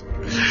hearts,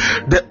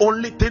 the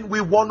only thing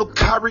we want to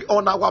carry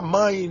on our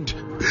mind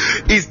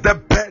is the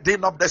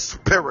burden of the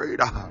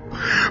Spirit.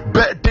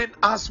 Burden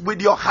us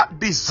with your heart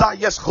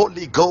desires,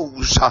 Holy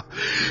Ghost.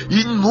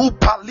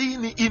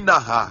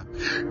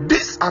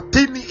 This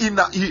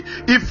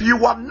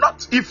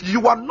if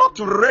you are not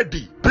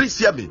ready, please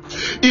hear me.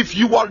 If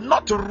you are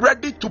not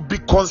ready to be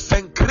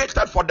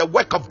consecrated for the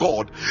work of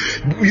God,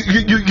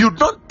 you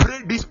don't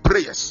pray these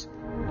prayers.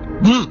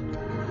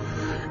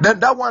 Then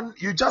that one,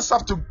 you just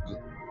have to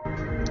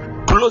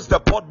close the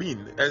pod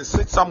bin and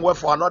sit somewhere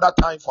for another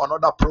time, for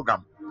another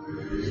program.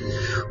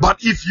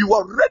 But if you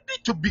are ready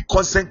to be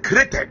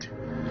consecrated,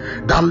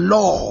 the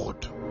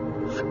Lord,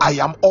 I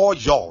am all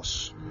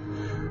yours.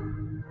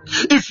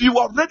 If you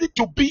are ready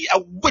to be a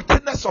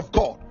witness of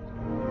God,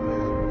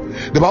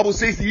 the Bible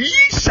says, ye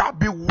shall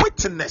be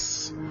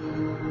witness.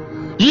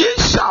 Ye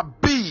shall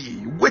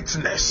be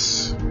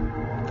witness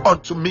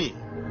unto me.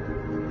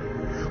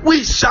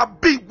 We shall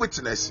be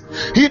witness.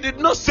 He did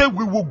not say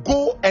we will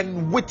go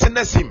and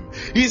witness him.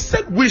 He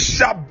said we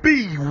shall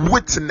be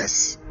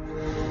witness.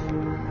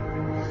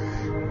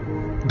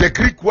 The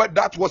Greek word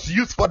that was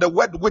used for the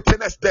word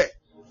witness there,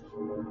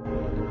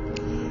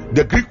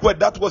 the Greek word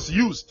that was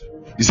used,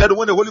 he said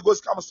when the Holy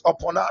Ghost comes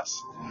upon us,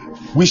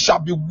 we shall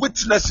be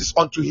witnesses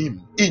unto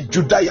him in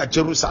Judea,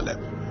 Jerusalem,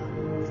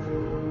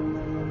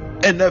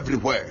 and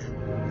everywhere.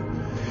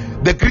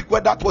 The Greek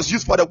word that was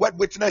used for the word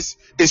witness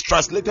is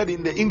translated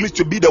in the English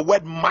to be the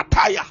word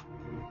martyr.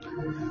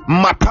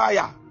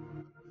 Martyr.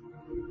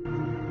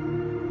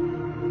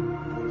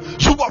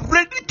 You are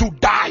ready to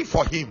die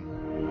for him.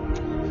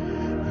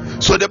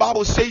 So the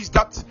Bible says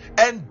that,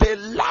 and they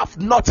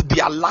loved not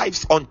their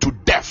lives unto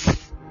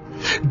death.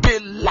 They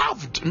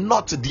loved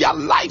not their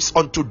lives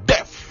unto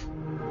death.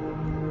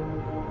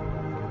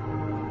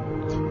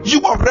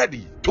 You are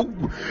ready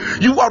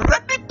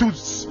to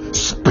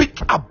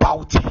speak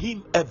about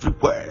him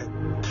everywhere.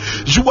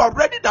 You are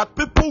ready that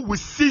people will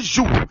see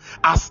you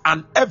as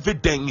an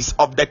evidence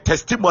of the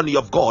testimony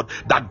of God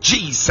that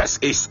Jesus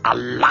is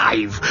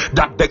alive,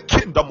 that the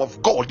kingdom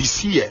of God is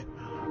here.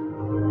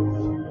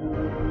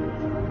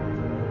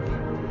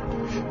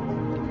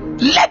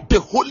 Let the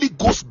Holy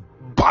Ghost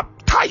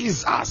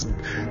baptize us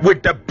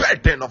with the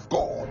burden of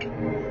God,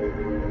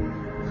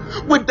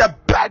 with the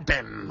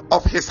burden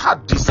of his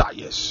heart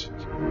desires.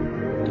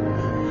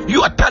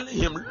 You are telling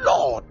him,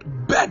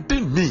 Lord,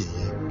 burden me.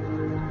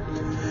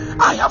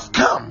 I have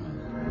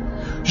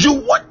come. You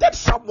wanted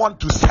someone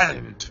to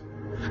send.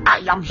 I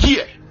am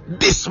here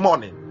this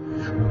morning.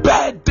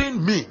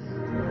 Burden me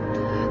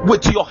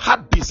with your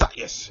heart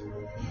desires.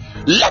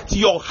 Let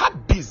your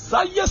heart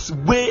desires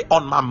weigh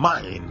on my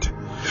mind,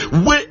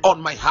 weigh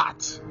on my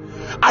heart.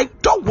 I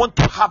don't want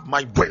to have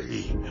my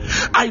way.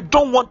 I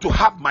don't want to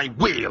have my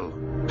will.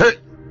 Hey,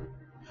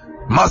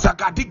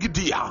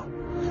 Mazagadigidia.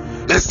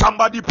 Is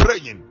somebody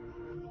praying?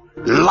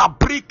 La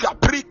brika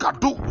brika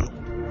du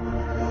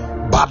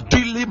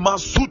badili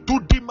masutu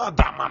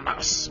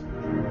dimadamanas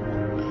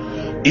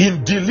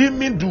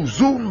indilimi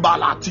duzum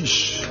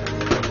balatish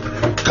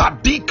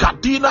kadi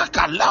kadina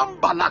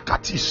kalamba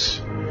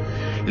lakatish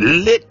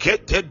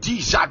lekete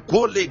dija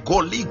gole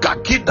goliga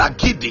kida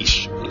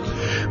kidish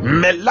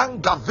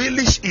melanga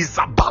village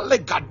izabale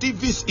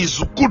gadivis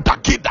izukuda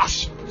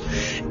kidash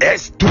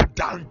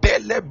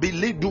estudantele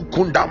bilidu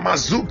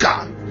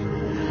kundamazuka.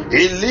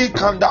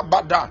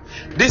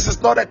 This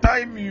is not a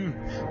time you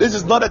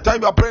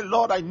are praying,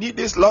 Lord, I need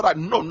this, Lord.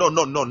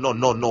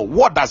 No.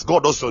 What does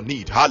God also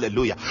need?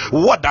 Hallelujah.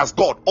 What does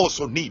God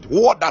also need?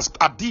 What does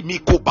Adimi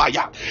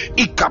Kubaya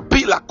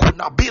Ikabila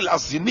Kunabila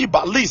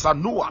Ziniba Lisa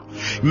Nua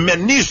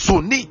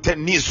Menisu Nite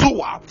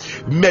Nizua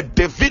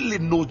Medevili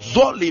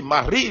Nuzoli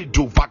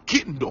Maridu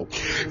Vakindo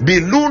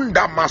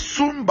Bilunda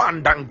Masumba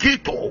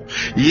Ndangito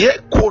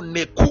Yeko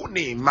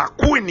Nekuni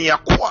Makwini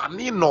Akwa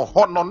Nino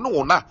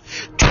Hononuna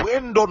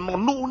Twendo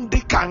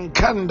Nonundi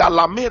Kankanda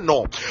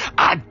Lameno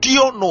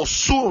Adiono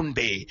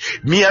Sunde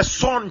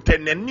Miesonte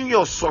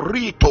Nenio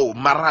Sorito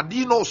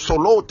Maradino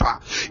Solota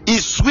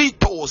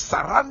Isuito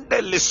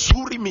Sarande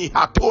Lesuri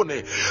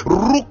Mihatone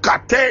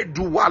Rukate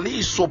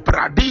Dualiso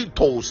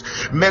Praditos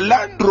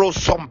Melandro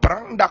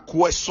Sompranda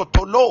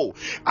Quesotolo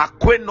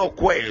Aqueno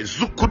Que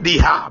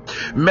Zukudiha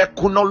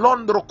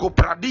Mekunolondro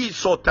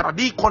Copradiso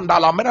Tradiconda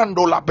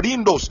Lamerando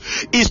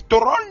Labrindos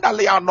Istoronda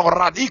Leano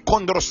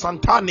Radicondro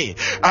Santani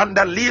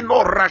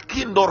Andalino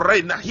Rakindo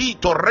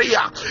Renahito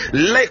Rea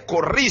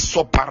Leco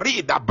Riso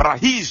Parida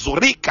Brahizo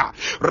Rica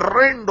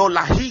Rendo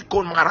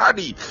Lahico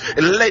Maradi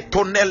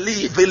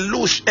Letoneli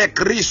Velush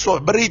Ekriso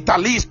Brita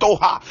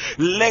Listoha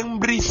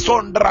Lembri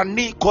Sondra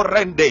Nico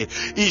Rende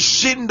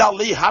Ishinda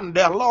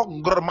Lihande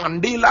Longr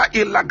Mandila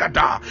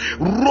Ilagada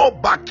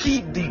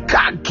Robakidi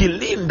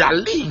Kankilinda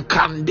Li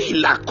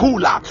Kandila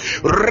Kula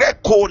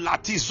Reko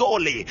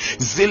Latizole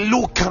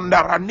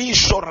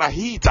Zelukandaranisho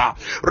Rahita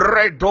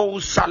Redo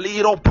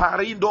Saliro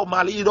Parido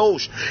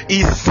Malidos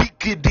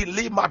Iziki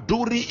Dilima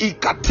Duri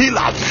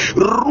Ikatila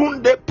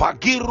Runde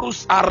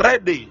Pagirus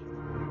Aredi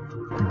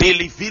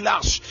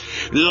Delivilas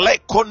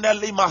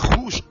lekoneli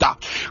mahusta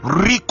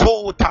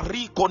rico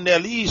tariko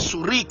neli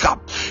surika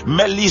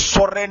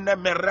melisorene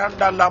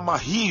meranda la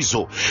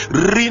mahizo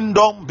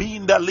rindom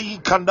binda li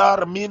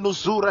kandar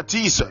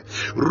minusuratise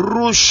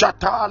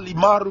rushata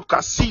limaru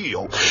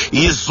kasio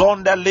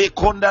izonda le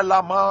konda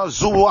la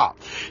mazua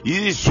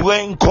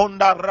izwen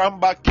konda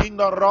ramba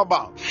kinda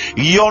roba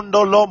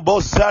yondo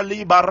lombo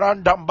sali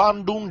baranda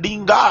bandung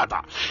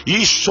dingada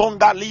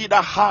ishonga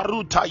lida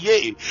haruta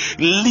ye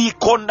li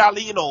konda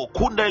lino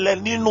kundele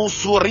ninu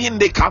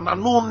surinde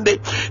kananunde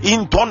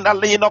intonda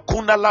lino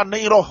kundala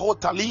nero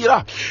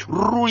hotalira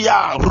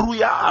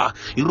ruya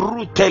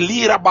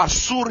rutelira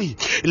basuri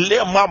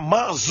le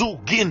mamazu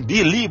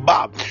gindi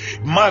liba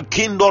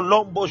makindo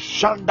lombo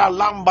shanda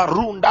lamba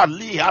runda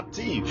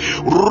lihati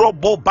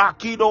robo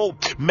bakido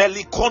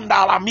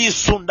melikonda la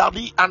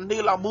misundali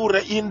andela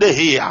mure in the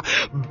here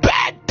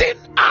burden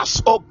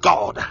us, oh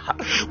God,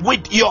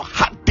 with your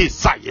heart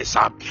desires.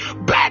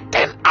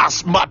 Burden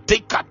us,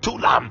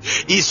 Madekatulam,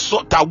 is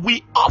so that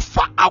we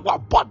offer our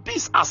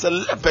bodies as a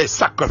living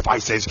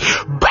sacrifices.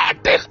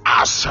 Burden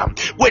us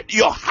with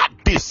your heart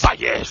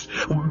desires.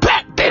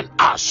 Burden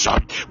us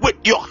with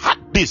your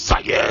heart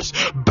desires.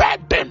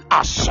 Burden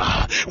us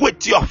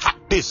with your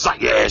heart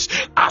desires.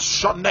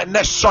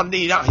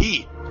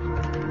 Ashonenesoniahi.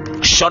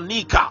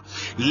 Shonika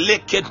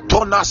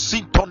leketona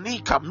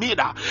sintonika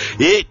mida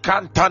e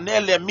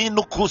cantanele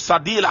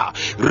minukusadila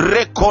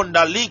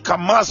rekondalika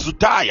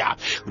mazutaya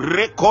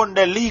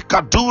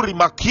rekondelika duri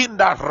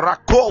makinda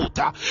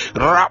rakota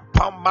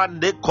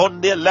rapamande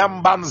konde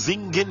lamban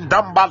zingin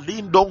damba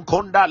lindon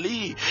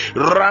kondali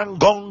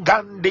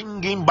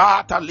rangongandingin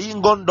bata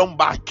lingondon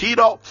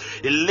bakido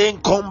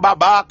linkomba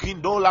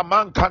bakindola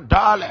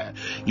mankandale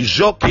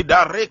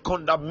jokida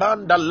rekonda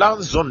manda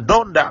lanzon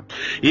donda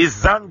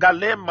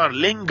izangalema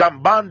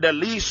lingambande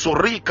li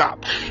surika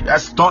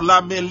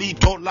estola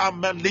melito la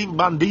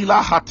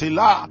melimbandila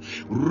hatila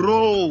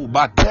ro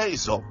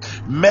batezo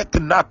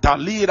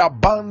meknatalira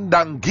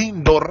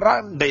bandangindo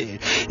rande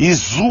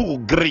izu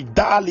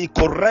gridali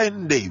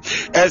corrende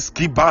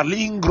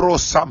esquibalingro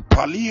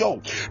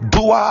sampalio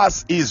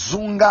duas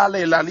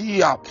izungale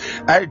lalia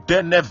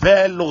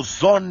edenevelo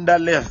zonda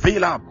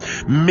levila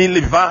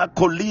miliva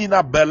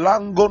colina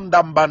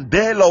belangonda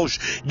bandelos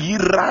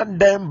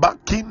irandem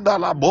bakinda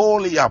la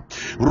bolia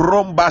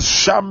romba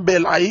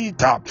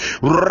shambelaita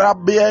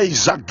rabia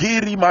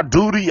zagiri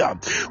maduria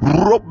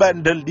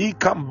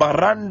robendelika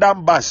baranda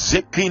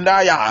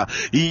basekinaya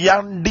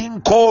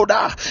yandin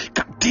koda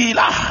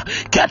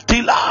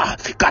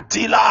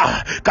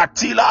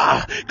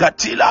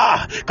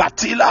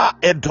katila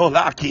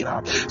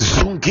edolakina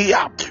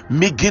zungia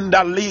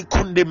migindali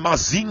kunde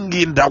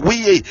mazingi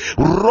ndawie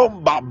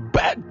romba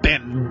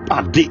beden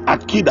adi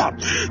akida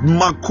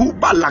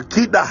makuba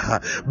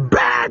lakida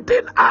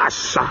burden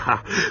us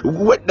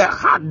with the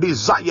heart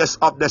desires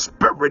of the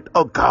Spirit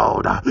of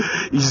God.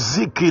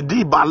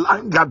 Zikidi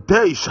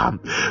balangadesha,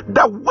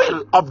 the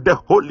will of the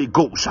Holy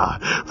Ghost.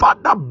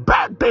 Father,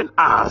 burden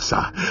us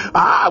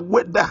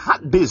with the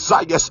heart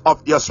desires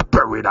of your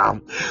Spirit.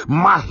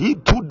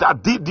 Mahitu da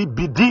didi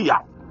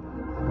bidia.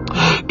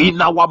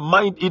 In our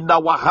mind, in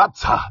our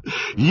hearts,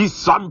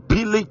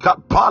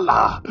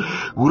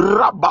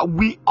 Rabba,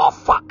 we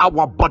offer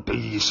our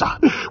bodies,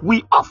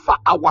 we offer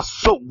our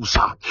souls,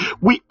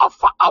 we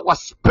offer our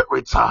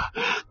spirits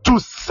to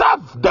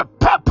serve the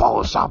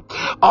purpose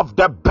of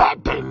the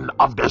burden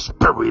of the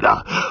Spirit,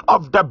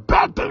 of the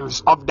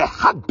burdens of the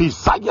heart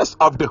desires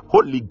of the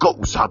Holy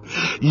Ghost.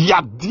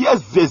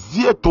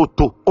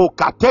 Toto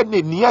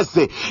okatene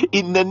niese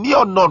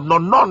inenio no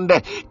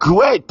nonde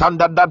create and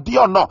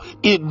dadiono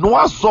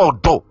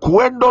inwazodo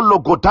kwendo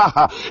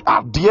logotaha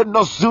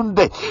adieno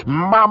zunde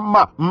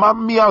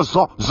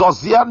mamiazo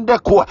zoziande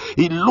kwa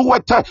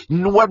iluete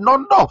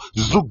nwenono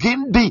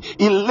zugindi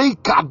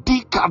ilika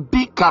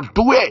dika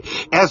due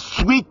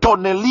eswito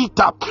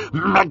nelita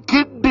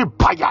megindi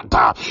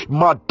payata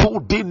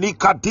matudi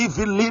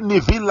nikadivilini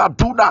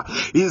viladuna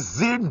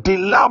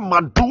izindila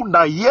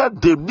manduna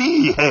yende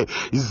nihe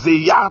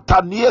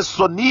ziyata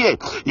niesonie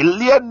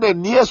iliene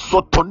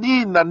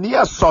niesotonina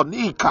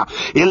niesonika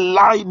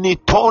ilaini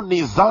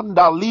toni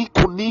zanda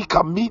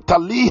likunika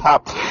mitaliha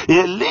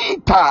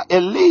elita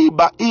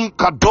eliba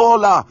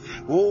ikadola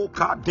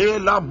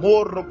ukadela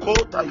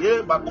morokota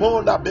yeba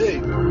kola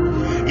be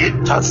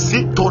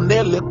itasito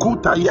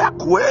kuta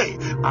yakwe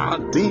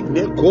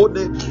adine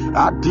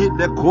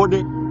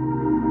kone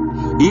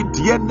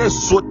Idiene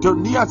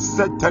sotonia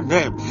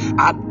setene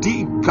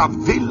adinka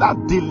villa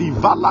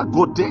dilivala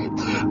gode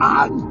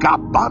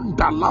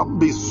angabanda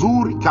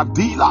lambizuri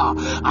kadila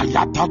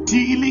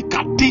ayatatili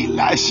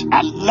kadilash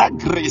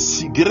allegre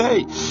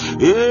sigre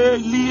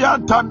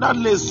eliatana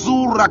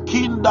lezura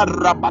kinda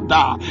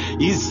rabada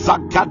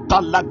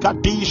izakata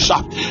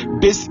lagadisha.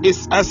 This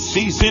is a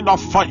season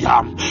of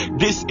fire.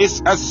 This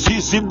is a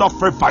season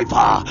of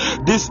revival.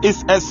 This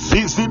is a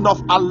season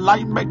of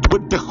alignment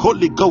with the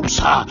Holy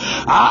Ghost.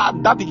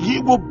 That he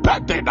will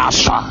burden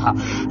us.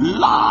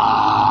 Lord,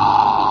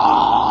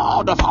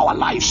 out of our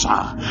lives.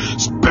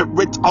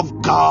 Spirit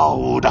of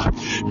God,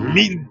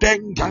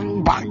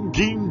 Midengang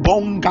banging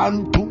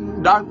bongan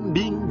tundan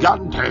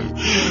dingante,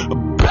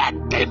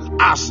 burden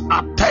us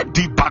at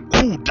Teddy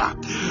Bakuda.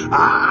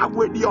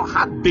 With your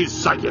heart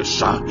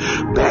desires,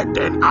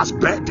 burden us,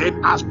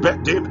 burden us,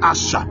 burden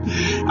us.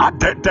 At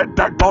the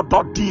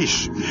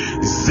dish,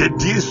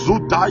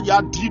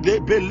 Zedisudaya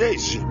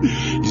Didebeles,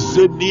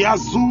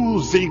 Zeniazu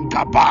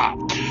Zingaba.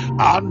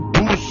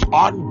 Andus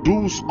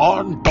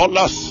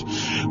dollars,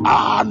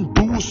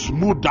 andus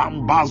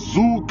mudam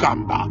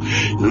bazukamba,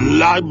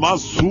 laima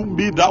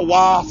sumbi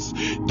dawas,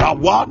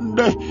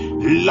 dawande,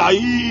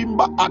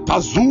 laima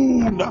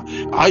atazuna.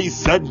 I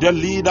said the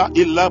leader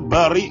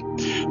ilabari,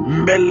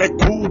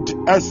 melekud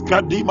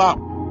eskadima,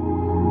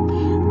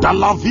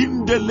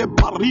 dalavinde le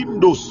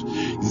parindos,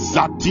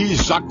 zati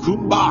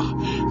jakumba,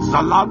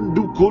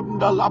 zalandu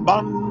kunda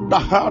labanda.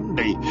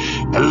 Hande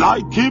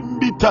like him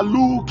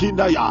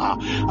bitalukinaya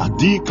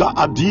adika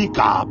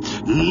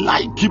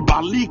like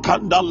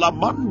balikanda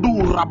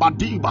lamandu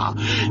rabadiba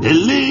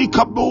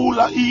elika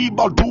bola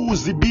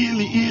ibaduzi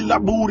bili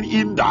ilaburi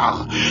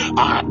inda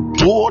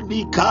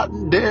adoni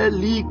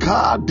kandeli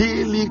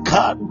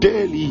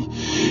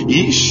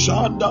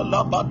ishanda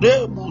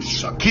labademu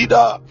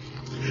shakida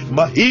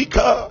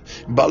mahika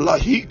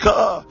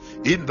balahika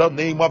in the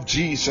name of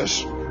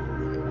Jesus.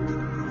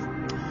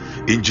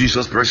 In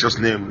Jesus' precious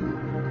name,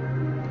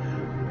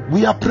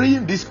 we are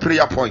praying this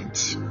prayer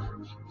point.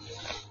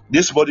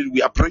 This morning,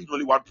 we are praying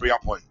only one prayer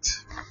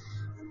point.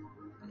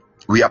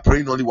 We are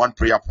praying only one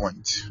prayer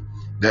point.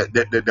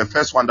 The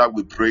first one that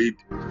we prayed,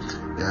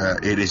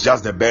 it is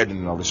just the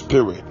burden of the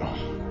Spirit,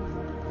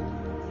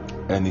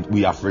 and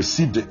we have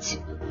received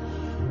it.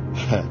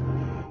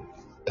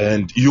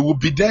 And you will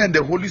be there, and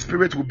the Holy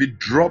Spirit will be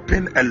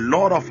dropping a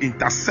lot of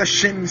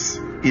intercessions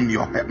in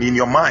your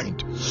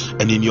mind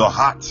and in your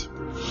heart.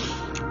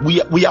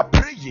 We are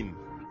praying.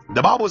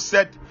 The Bible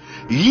said,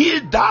 ye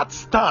that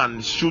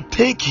stand should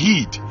take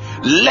heed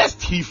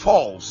lest he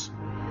falls.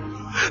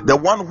 The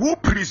one who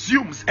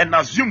presumes and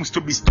assumes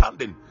to be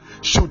standing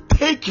should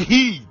take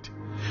heed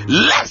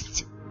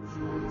lest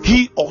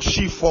he or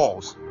she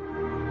falls.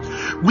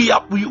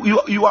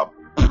 You are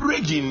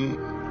praying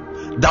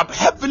that,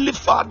 Heavenly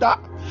Father,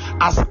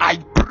 as I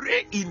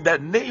pray in the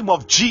name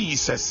of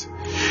Jesus,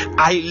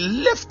 I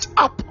lift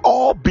up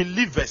all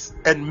believers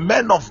and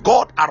men of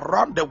God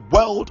around the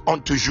world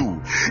unto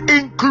you,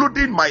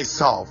 including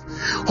myself.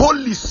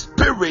 Holy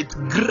Spirit,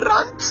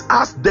 grant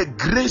us the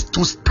grace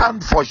to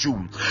stand for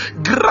you.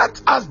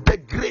 Grant us the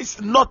grace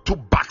not to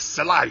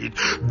backslide.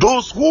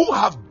 Those who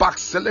have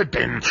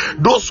backslidden,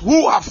 those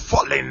who have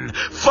fallen,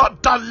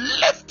 Father,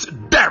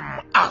 lift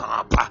them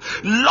up.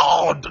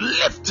 Lord,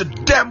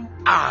 lift them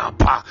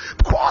up.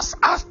 Cause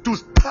us to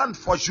stand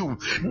for you.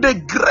 The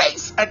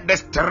grace and the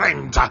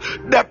strength,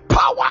 the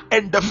power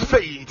and the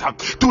faith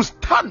to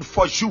stand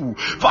for you.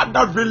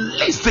 Father,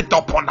 release it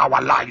upon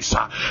our lives.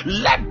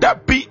 Let there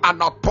be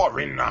an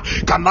outpouring.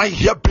 Can I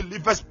hear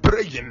believers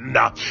praying?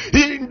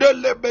 In the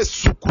lebe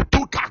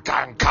sukutuka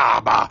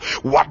kankaba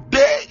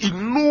wade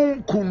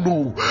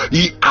inunkunu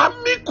I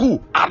amiku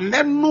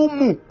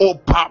anenumu o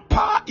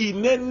papa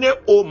inene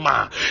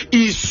oma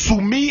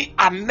isumi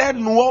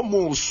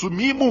anenuomu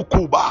sumimu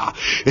kuba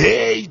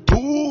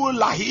tu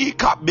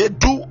lahika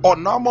bedu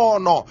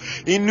onamono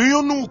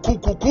inuyonu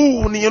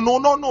kukuku ni no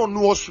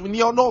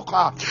nuosuni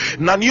onoka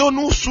na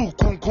nionu su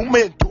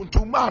kunkume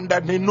tuntumanda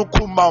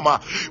nenukumama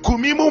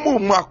kumimumu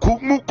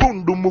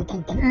makumukundu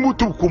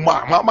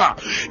mukukumutukuma mama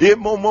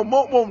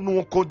emomomo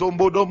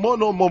nukodombodo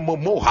mono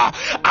momoha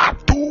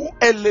atu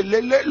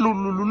elelele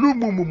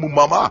lululumumu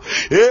mama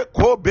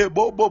eko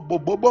bebo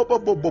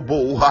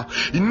bobo ha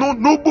inu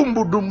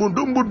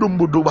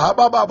nubumudumudumudumbudu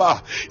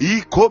baba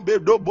iko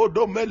bedo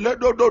bodo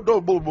meledo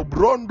do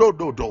brondo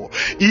do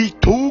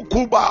itu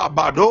kuba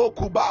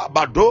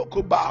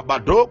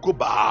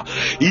badokuba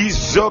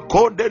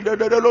izokonde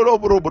lelelelo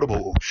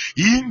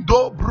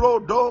indo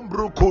brodom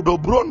brukudo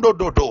brondo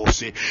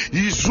dose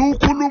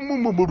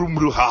izukulumu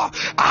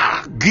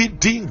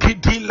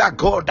gidi la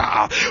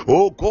goda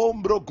o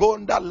gombro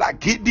gonda la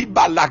gidi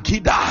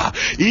balagida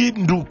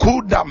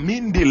indukuda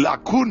mindi la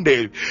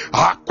kunde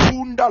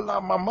akunda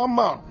la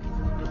mama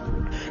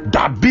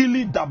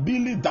dabili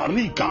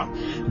darika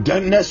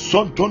dene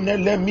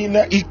sontonele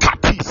mine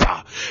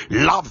ikatisa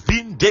la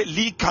vinde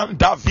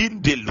likanda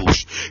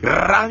vindelush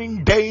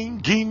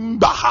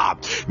randengimbaha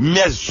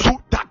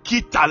mezuta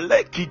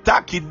kitale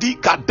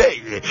kitakidika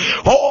de.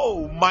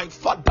 Oh my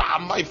father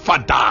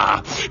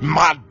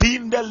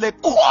madindele,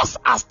 cause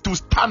us to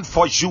stand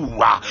for you.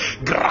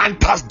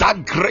 Grant us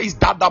that grace,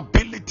 that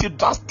ability,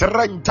 that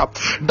strength,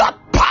 that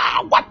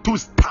power to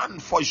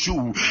stand for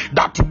you,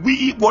 that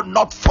we will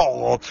not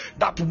fall,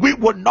 that we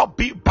will not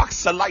be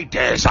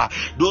backsliders.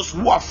 Those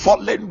who are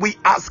fallen, we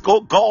ask,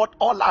 oh God,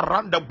 all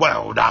around the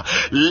world,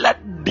 let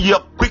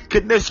your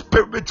quickening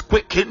spirit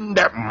quicken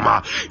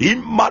them.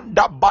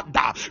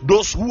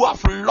 Those who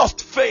have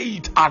lost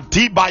faith,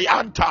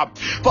 Adibayanta,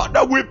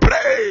 Father, we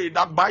pray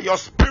that by your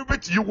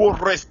spirit you will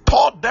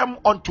restore them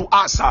unto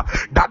us,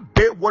 that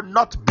they will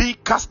not be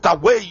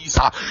castaways.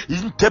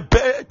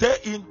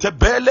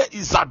 Intebele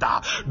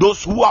izada.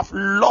 Those who have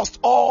lost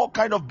all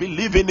kind of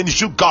believing in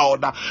you,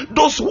 God.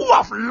 Those who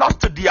have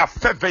lost their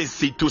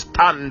fervency to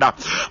stand.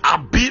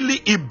 Abili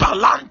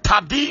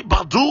ibalanta di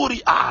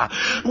baduria.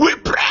 We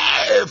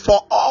pray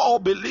for all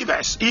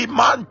believers,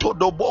 Iman to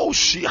the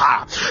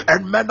Boshia,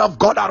 and men of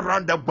God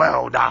around the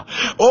world.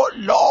 Oh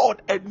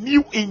Lord, a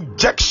new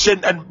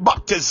injection and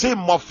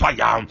baptism of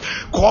fire.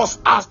 Cause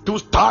us to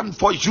stand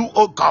for you,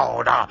 oh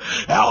God.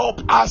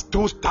 Help us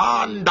to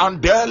stand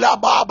and dela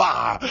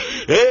baba.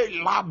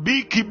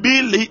 Labiki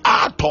bili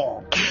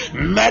ato.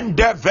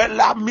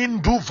 Mendevela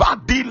mindu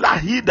vadila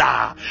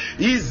hida.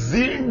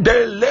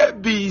 Izinde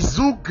lebi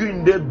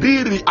zukinde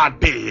biri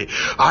ade.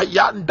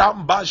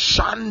 Ayandamba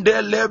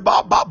shandele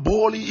baba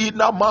boli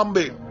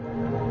inamambe.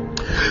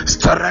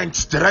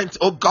 Strength,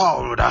 oh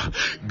God,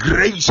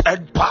 grace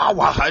and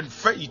power and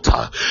faith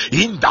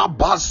in the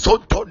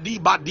Basonto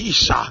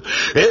Nibadisha,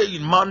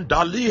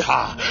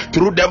 Mandaliha,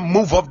 through the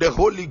move of the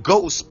Holy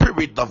Ghost,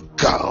 Spirit of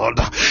God,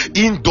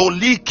 in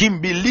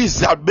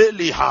Dolikimbiliza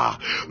Beliha,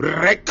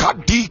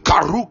 Rekadi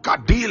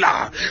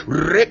Karukadila,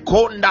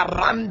 Rekonda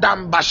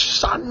Randam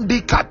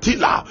Bashandi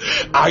Katila,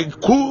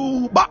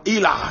 Aikuba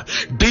Ila,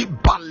 De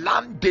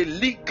Balande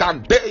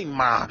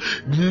Likandema,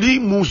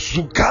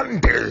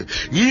 Nimusukande,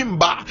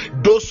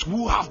 those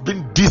who have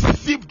been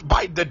deceived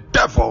by the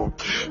devil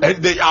and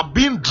they are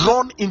being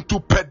drawn into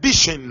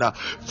perdition,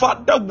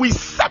 Father, we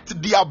set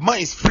their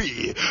minds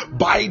free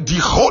by the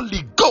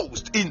Holy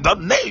Ghost in the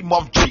name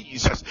of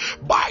Jesus.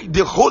 By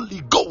the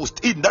Holy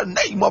Ghost in the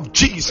name of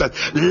Jesus,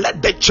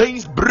 let the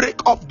chains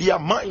break off their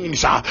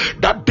minds,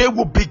 that they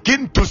will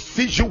begin to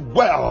see you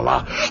well.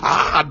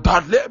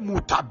 Dale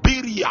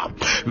mutabiria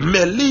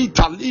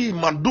melita li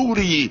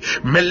manduri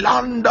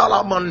melanda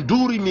la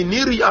manduri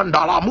miniri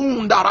andala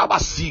munda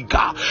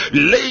rabasika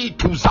lei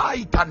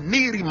tuzaita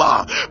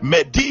nirima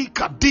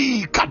medika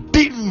di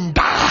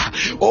kadinda.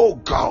 Oh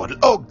God,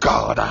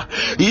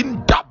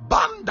 in the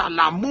banda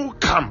la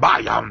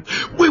mukambaya,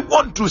 we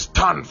want to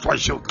stand for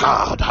you,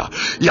 God.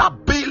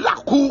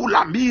 Yabila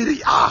kula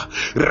miria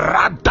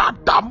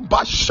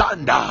radadamba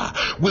shanda.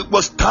 We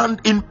will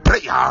stand in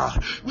prayer.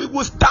 We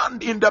will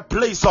stand in the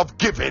place of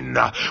giving.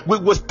 We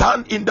will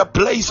stand in the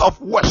place of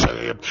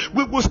worship.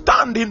 We will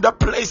stand in the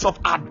place of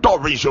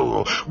adoring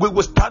you. We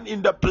will stand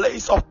in the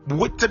place of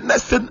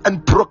witnessing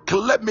and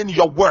proclaiming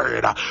your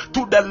word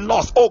to the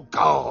lost, oh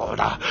God.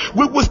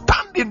 We will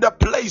stand in the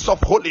place of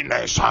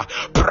holiness,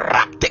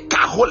 practical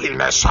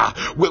holiness.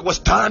 We will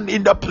stand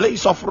in the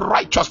place of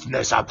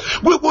righteousness.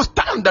 We will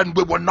stand and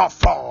we will not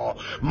fall.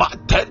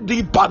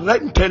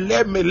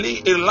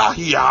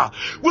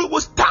 We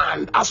will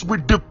stand as we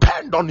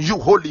depend on you,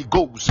 Holy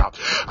Ghost.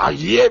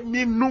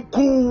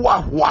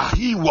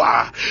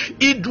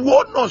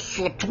 Idwono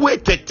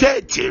sotwete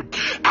tete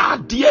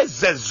adie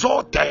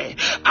zezote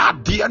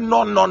adie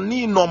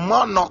nononino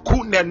mano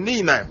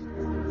kunenine.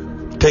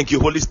 Thank you,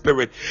 Holy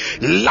Spirit.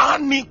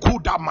 Lani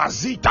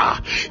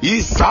kudamazita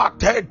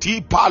isate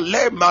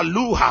tipale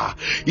maluha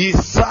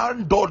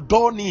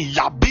isandodoni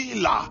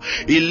yabila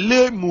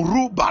ile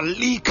muruba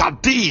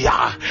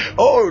likadia.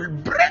 Oh,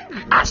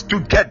 bring us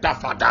together,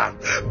 Father.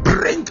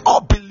 Bring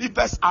all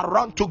believers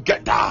around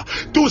together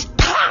to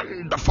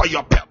stand for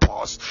your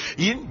purpose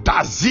in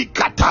the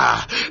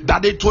zikata,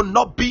 that it will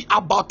not be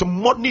about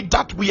money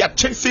that we are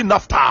chasing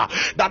after,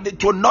 that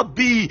it will not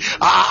be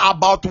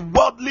about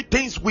worldly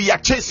things we are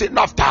chasing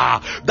after,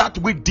 that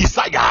we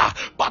desire,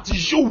 but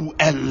you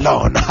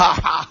alone.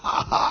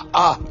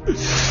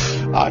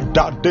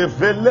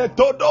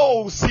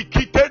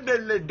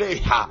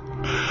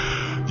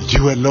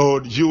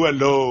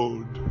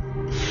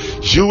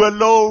 You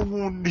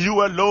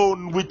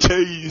alone we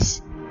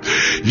chase.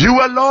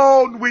 You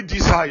alone we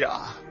desire.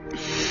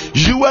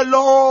 You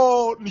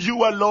alone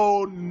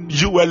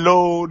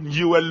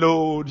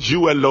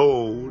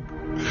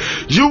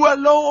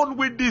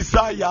we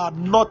desire,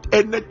 not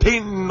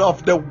anything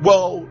of the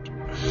world.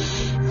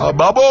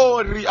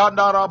 Ababori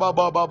andaraba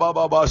baba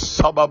baba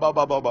sababa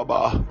baba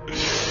baba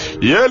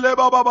yele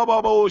baba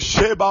baba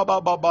sheba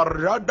baba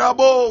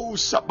radabo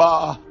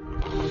saba.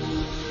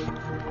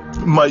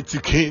 Mighty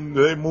King,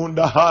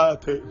 Remunda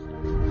Hate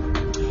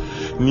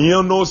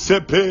Niono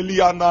Sepeli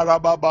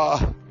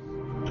Anarababa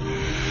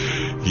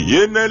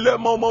Yenele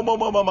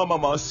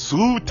mama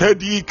Sute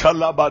di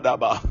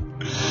Kalabadaba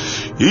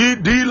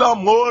Idila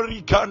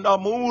Mori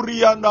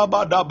Kanamuri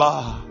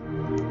Anabadaba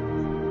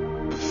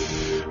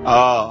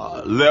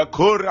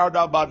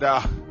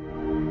Lekoradabada.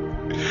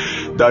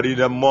 That in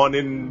the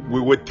morning we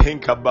will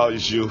think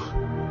about you.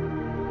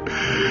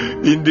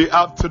 In the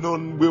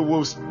afternoon we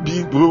will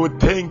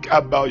think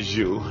about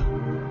you.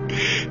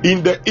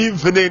 In the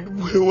evening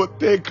we will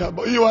think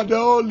about you. Are the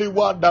only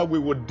one that we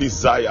would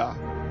desire.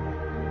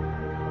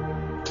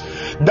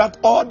 That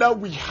all that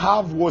we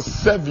have will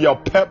serve your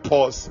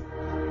purpose,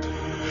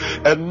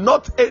 and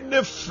not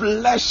any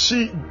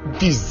fleshy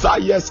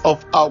desires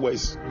of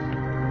ours.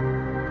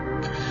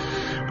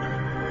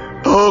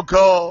 Oh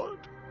God,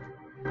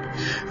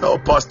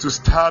 help us to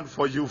stand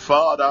for you,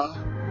 Father.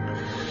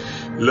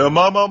 Le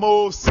mama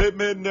mo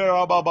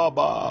semenera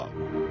baba.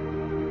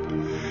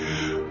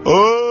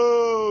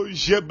 Oh,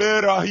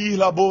 jeberahi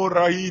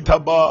laborahi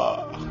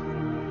taba.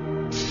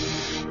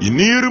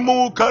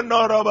 Inirmu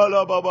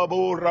kanarabala baba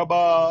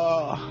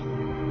boraba.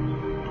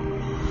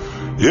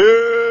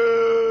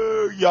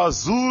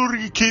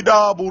 Yazuri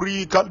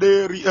kidaburi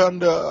kaderi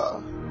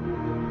anda.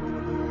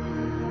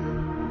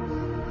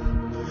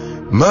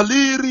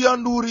 Maliri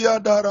anduri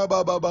adara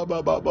baba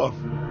baba baba.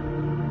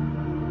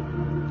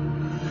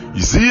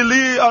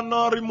 Zili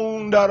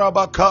anarimunda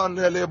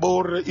rabakane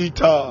lebore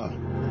ita.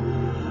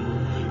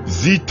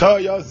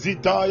 Zitaya.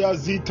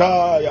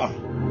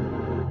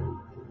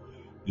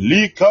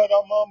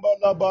 Likara mamba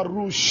la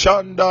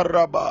barushanda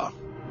raba.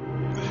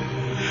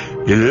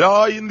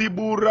 Ila indi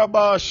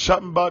buraba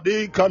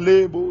shambade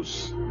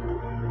kalebus.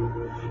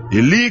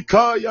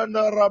 Ilika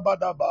yana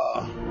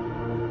rabadaba.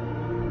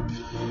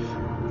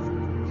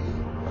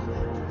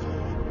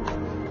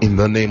 In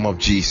the name of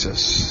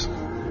Jesus.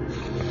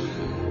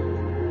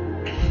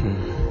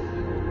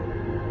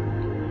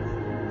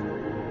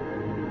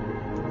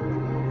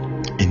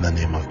 In the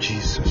name of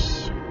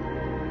Jesus.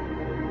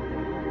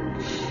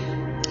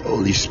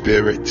 Holy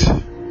Spirit,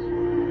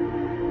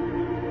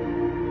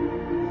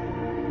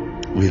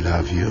 we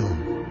love you.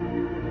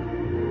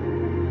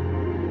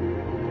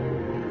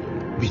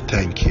 We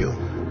thank you.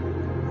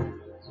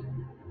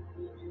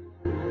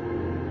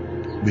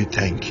 We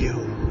thank you.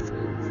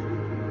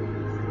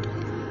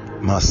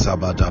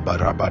 Masabada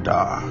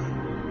barabada.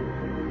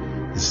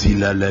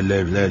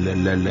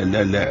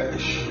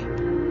 Zilelelelelelelesh.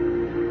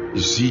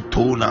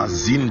 Zitona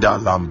zinda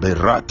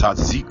lamberata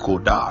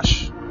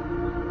zikodash.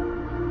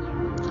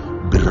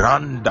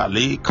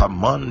 Brandale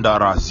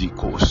kamandara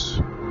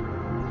zikos.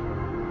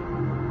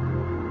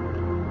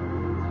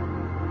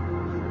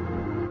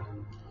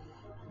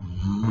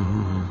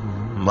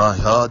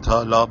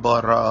 Mahata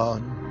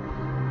labaran.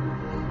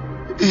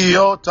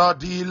 Iota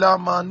di la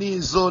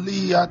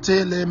manizoli a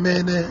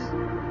telemene.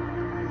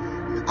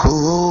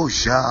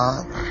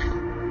 Koja.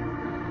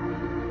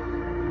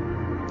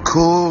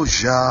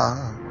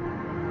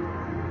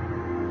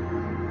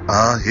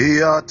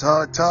 Ahia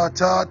ta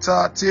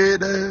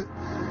tede.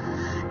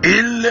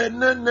 Ile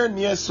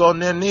nene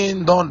soneni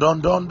don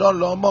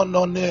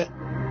lomonone.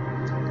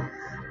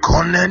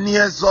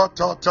 Koneni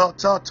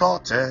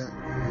zotototote.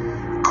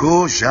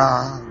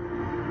 Koja.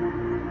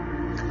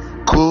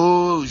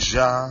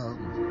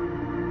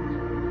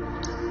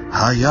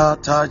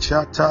 Hayata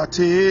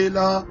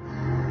chatatila.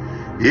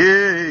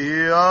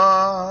 Yeah.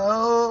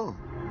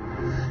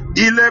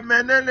 Ile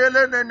menene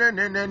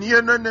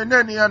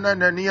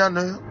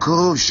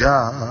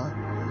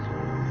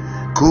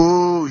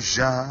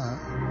koja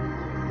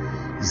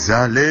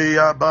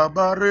zaleya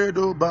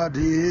babaredo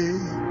badi.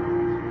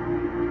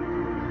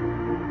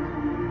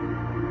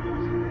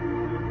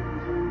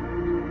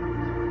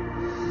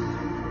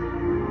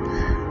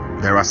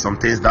 There are some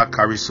things that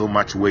carry so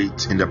much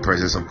weight in the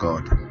presence of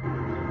God,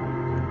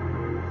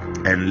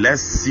 and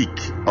let's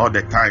seek all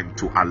the time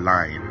to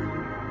align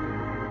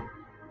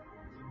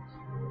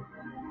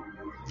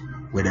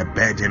with the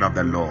burden of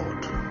the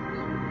Lord.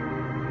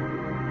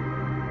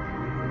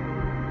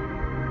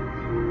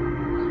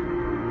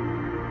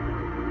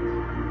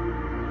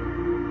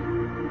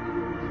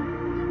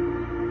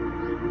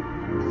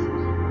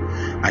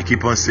 I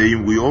keep on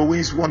saying we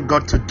always want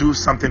God to do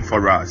something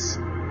for us.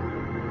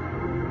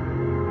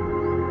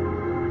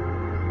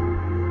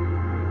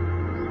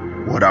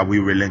 What are we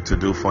willing to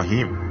do for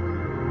Him?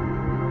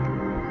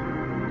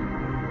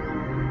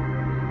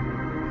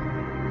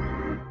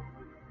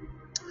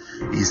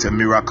 He's a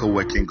miracle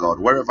working God.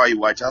 Wherever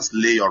you are, just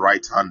lay your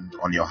right hand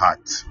on your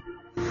heart.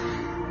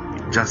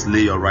 Just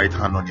lay your right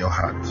hand on your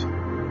heart.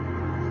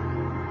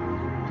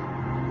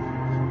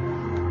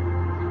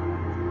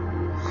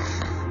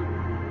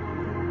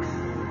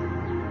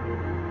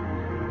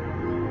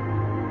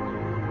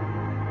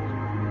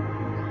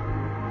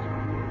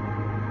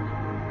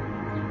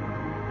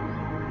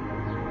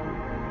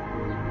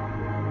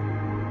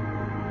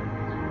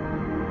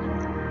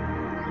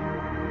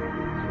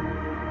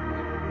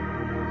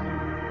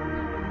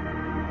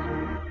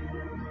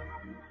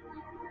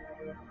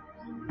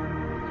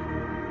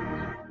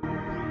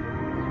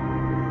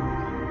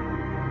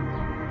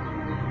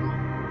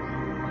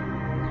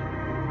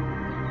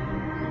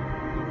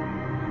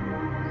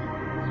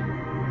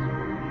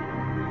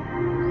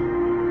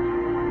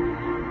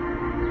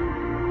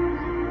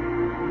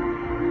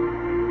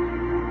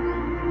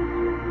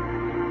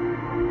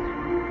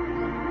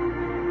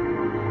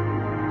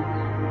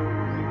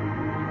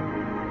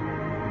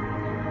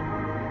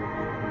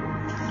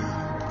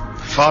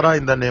 Father,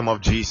 in the name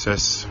of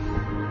Jesus,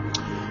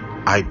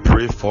 I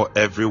pray for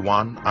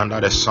everyone under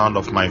the sound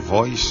of my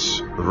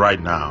voice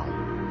right now.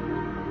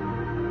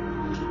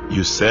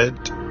 You said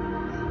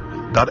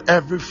that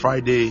every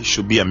Friday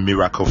should be a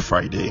miracle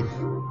Friday.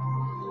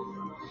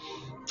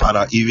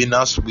 Father, even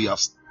as we have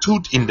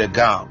stood in the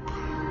gap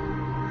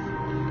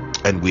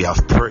and we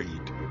have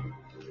prayed,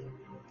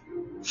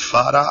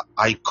 Father,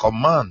 I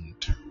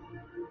command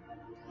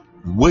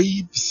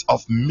waves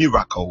of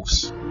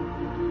miracles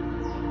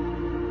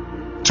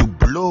to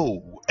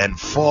blow and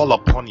fall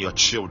upon your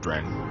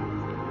children,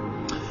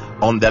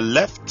 on the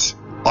left,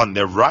 on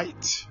the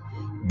right,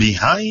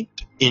 behind,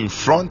 in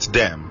front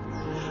them,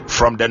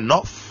 from the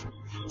north,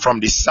 from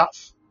the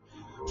south,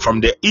 from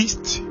the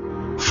east,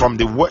 from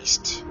the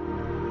west.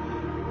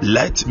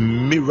 Let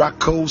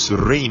miracles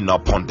rain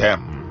upon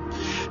them.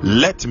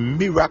 Let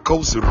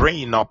miracles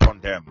rain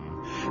upon them.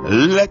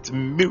 Let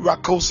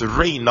miracles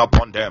rain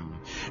upon them.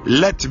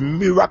 Let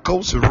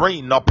miracles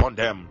rain upon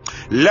them.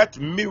 Let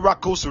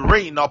miracles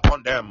rain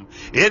upon them.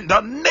 In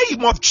the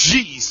name of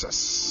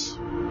Jesus.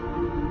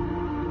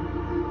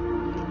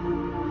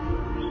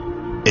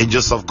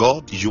 Angels of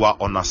God, you are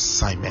on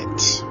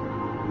assignment.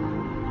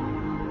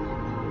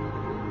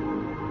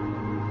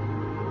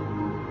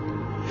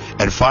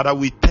 And Father,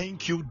 we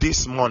thank you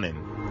this morning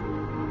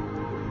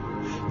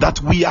that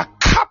we are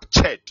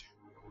captured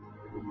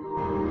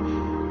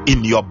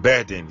in your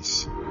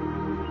burdens.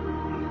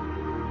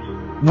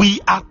 We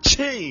are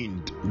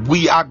chained,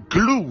 we are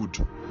glued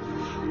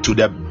to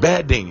the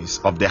burdens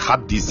of the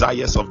heart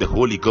desires of the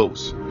Holy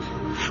Ghost.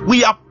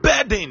 We are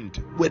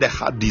burdened with the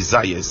heart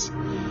desires.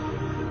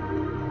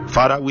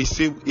 Father, we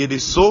say it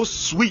is so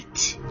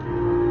sweet,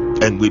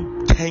 and we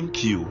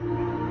thank you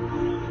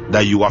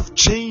that you have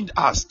chained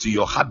us to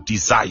your heart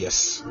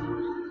desires,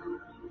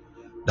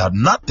 that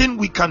nothing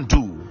we can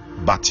do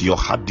but your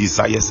heart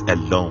desires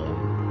alone.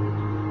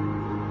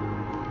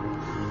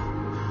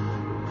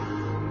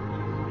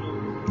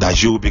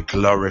 That you will be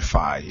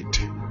glorified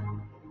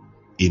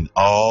in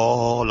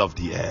all of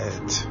the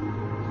earth.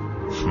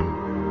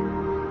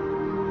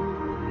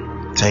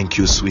 Thank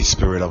you, sweet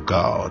Spirit of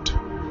God.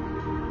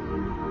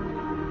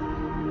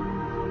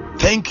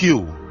 Thank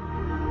you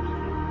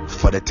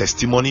for the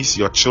testimonies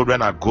your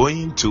children are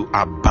going to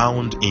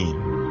abound in.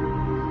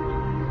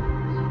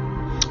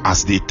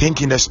 As they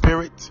think in the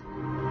Spirit,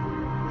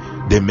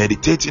 they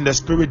meditate in the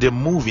Spirit, they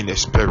move in the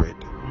Spirit.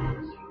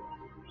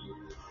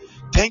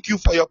 Thank you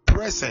for your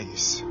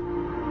presence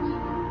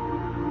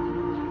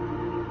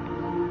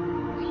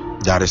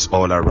that is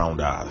all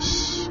around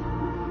us.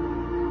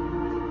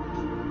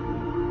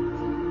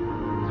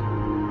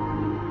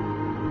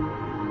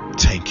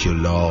 Thank you,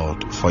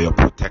 Lord, for your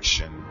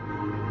protection.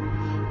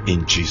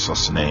 In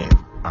Jesus' name,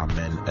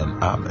 amen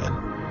and amen.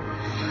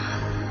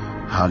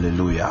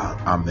 Hallelujah,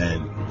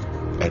 amen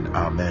and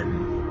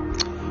amen.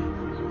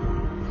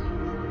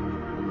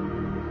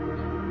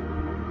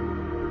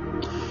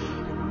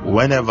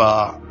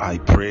 Whenever I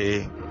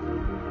pray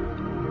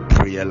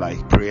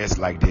prayers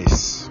like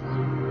this,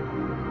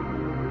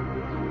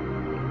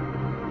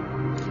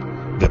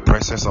 the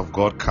presence of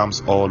God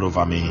comes all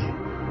over me.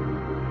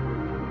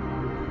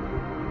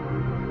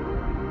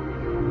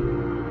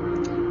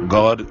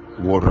 God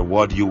will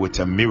reward you with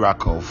a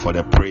miracle for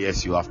the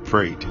prayers you have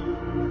prayed.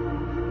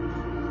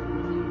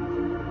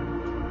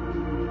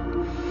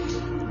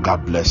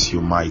 God bless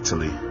you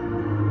mightily.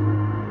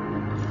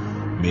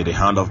 May the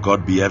hand of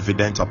God be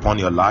evident upon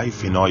your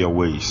life in all your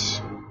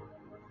ways.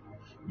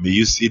 May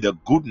you see the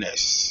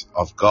goodness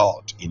of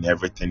God in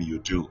everything you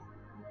do,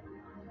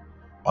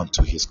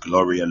 unto his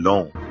glory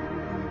alone.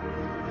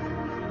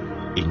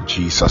 In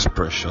Jesus'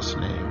 precious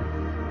name.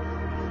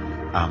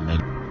 Amen.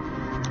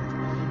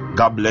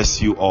 God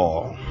bless you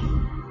all.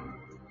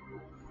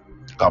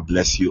 God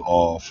bless you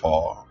all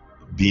for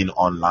being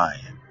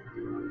online.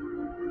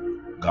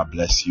 God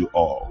bless you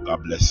all.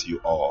 God bless you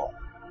all.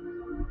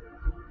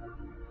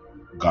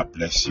 God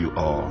bless you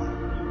all.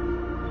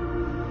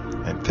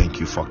 And thank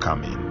you for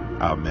coming.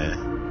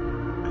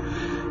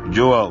 Amen.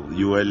 Joel,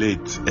 you were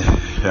late.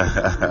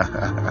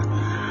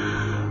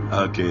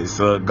 Okay,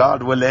 so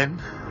God willing,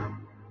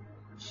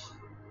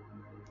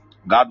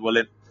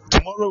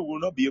 tomorrow we will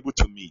not be able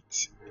to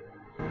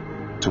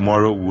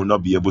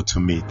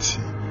meet.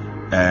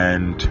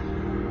 And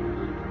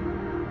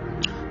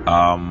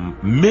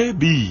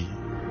maybe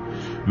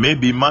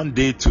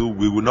Monday too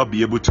we will not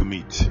be able to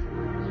meet.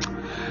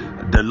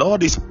 The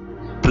Lord is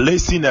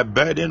placing a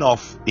burden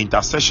of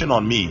intercession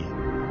on me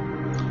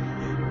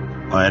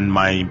and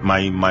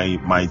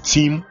my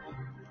team,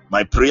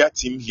 my prayer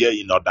team here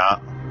in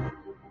Oda.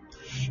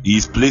 He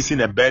is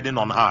placing a burden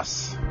on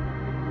us,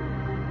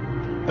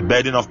 a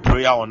burden of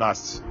prayer on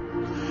us,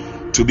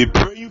 to be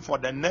praying for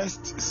the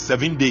next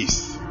 7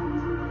 days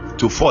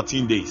to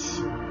 14 days,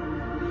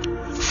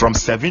 from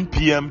 7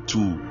 p.m.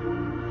 to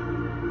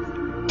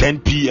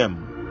 10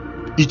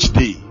 p.m. each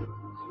day.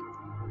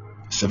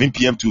 7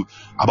 p.m. to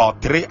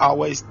about 3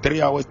 hours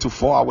to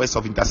 4 hours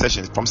of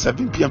intercessions, from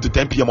 7 p.m. to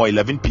 10 p.m. or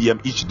 11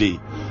 p.m. each day.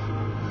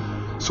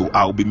 So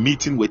I'll be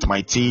meeting with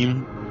my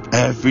team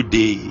every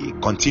day,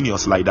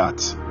 continuous like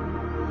that.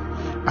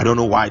 I don't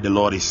know why the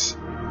Lord is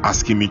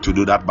asking me to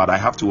do that, but I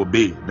have to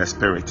obey the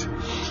Spirit.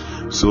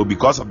 So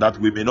because of that,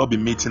 we may not be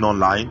meeting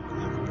online,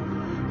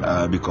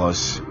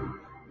 because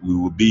we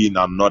will be in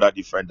another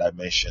different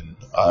dimension.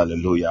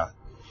 Hallelujah.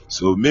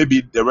 So maybe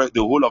the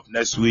whole of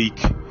next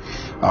week,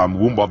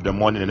 womb of the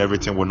morning and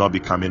everything will not be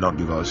coming up,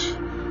 because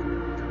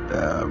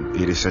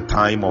it is a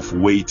time of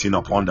waiting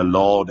upon the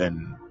Lord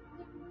and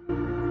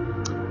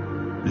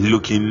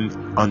looking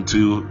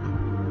unto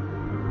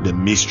the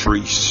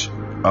mysteries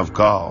of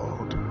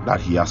God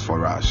that He has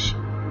for us.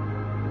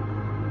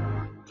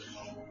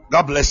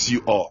 God bless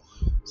you all.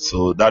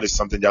 So that is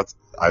something that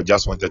I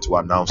just wanted to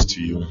announce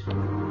to you.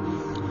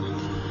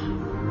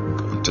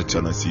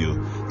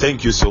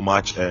 Thank you so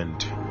much,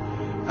 and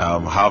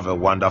have a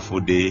wonderful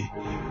day.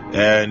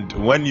 And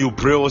when you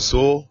pray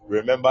also,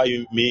 remember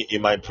me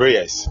in my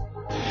prayers.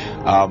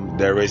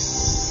 There is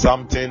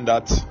something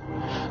that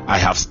I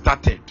have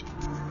started.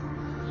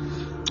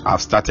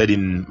 I've started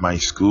in my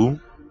school,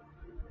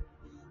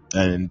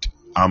 and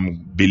I'm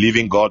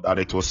believing God that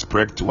it will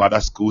spread to other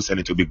schools and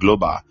it will be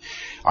global.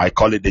 I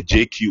call it the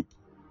J Cube.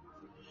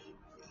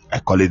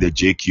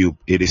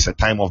 It is a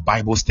time of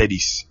Bible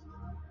studies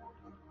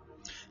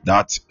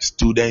that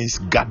students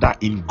gather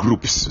in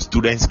groups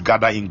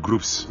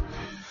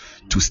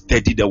to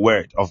study the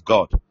word of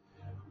God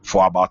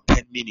for about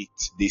 10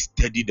 minutes. They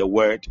study the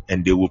word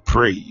and they will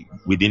pray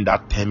within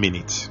that 10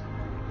 minutes.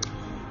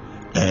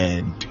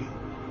 And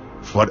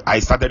I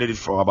started it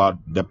for about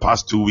the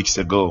past 2 weeks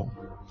ago,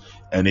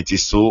 and it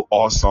is so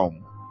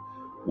awesome.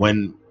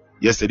 When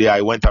yesterday I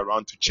went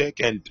around to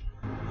check, and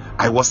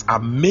I was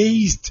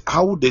amazed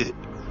how the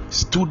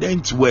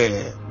students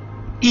were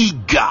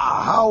eager,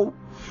 how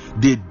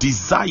they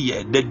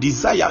desired.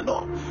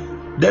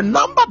 The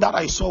number that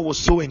I saw was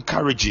so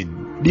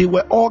encouraging. They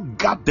were all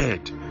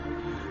gathered,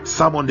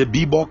 some on the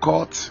b-ball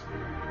court,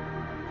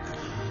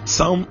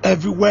 some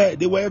everywhere.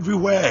 They were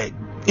everywhere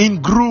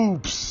in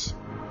groups.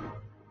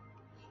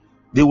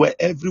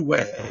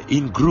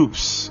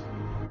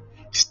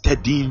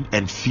 Studying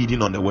and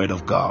feeding on the word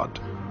of God.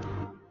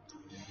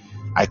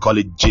 I call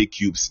it J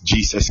cubes,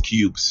 Jesus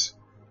cubes.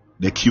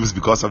 The cubes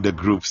because of the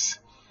groups.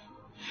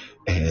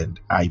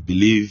 And I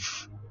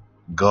believe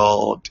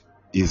God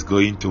is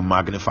going to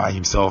magnify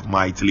Himself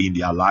mightily in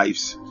their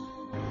lives,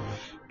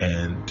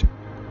 and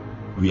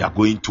we are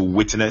going to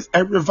witness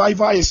a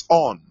revival is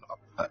on.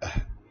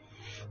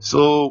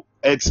 So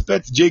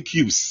expect J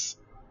cubes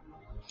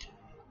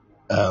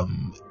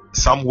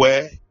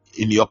somewhere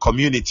in your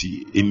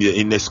community,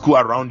 in the school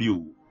around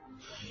you.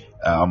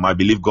 I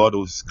believe God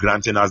was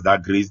granting us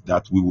that grace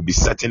that we will be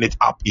setting it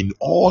up in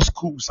all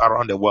schools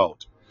around the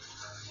world.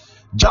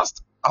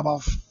 Just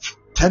about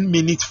 10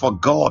 minutes for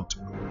God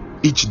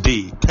each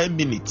day. 10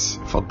 minutes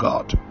for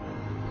God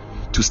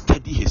to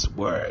study His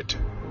word.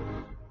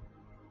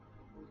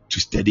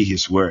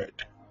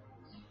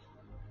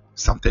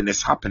 Something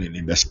is happening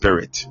in the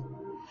spirit.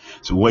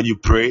 So when you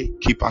pray,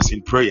 keep us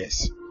in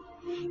prayers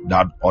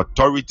that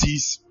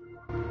authorities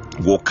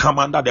will come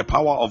under the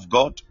power of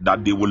God,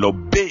 that they will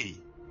obey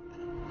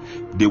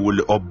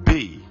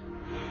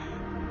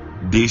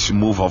this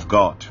move of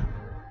God,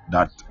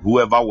 that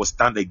whoever will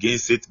stand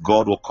against it,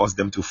 God will cause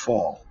them to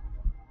fall.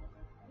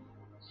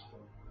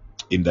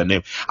 In the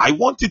name, I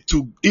wanted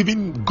to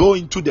even go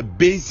into the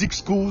basic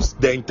schools,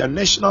 the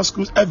international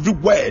schools,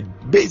 everywhere,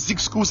 basic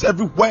schools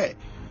everywhere.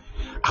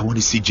 I want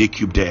to see J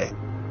Cube there.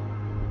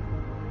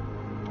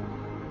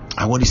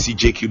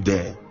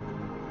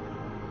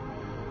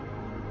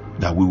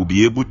 That we will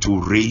be able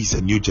to raise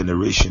a new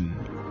generation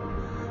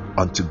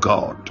unto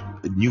God,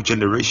 a new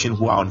generation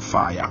who are on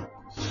fire.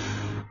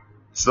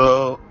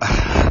 So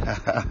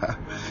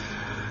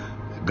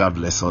God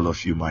bless all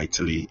of you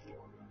mightily.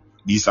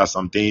 These are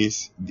some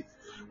things.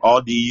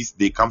 All these,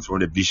 they come from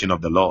the vision of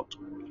the Lord.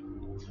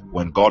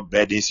 When God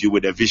burdens you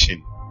with a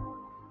vision,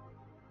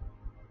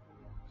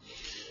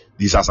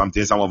 these are some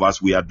things some of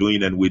us we are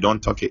doing and we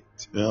don't talk it.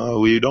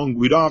 We don't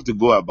have to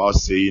go about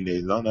saying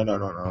it.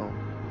 No.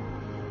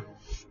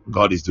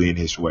 God is doing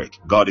His work.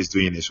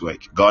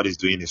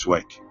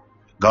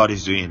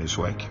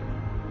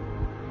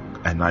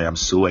 And I am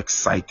so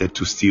excited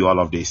to see all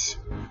of this.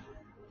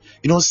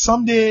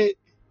 Someday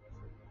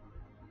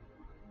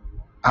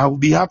I will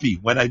be happy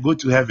when I go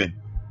to heaven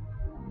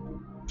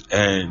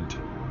and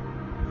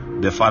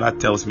the Father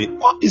tells me,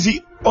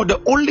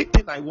 the only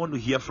thing I want to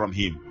hear from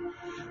Him,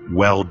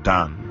 well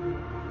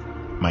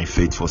done, my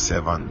faithful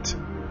servant.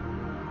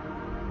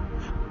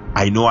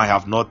 I know I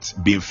have not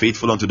been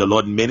faithful unto the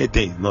Lord in many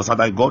things.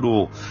 Sometimes God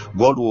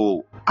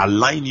will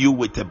align you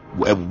with a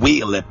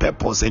will, a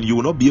purpose, and you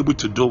will not be able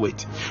to do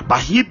it.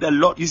 But He, the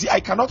Lord, you see, I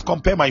cannot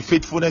compare my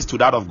faithfulness to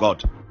that of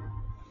God.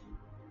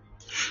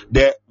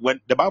 When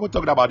the Bible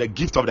talked about the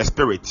gift of the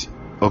Spirit,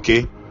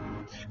 okay,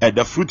 and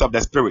the fruit of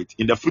the Spirit,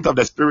 in the fruit of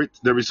the Spirit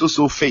there is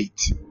also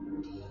faith.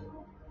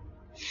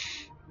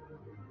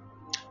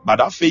 But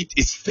that faith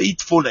is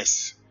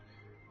faithfulness.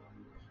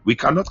 We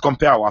cannot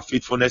compare our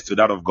faithfulness to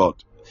that of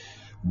God.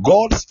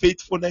 God's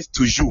faithfulness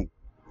to you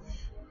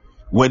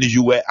when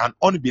you were an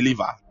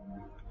unbeliever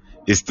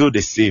is still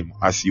the same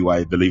as you are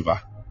a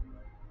believer.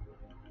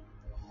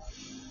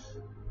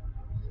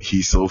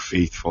 He's so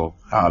faithful.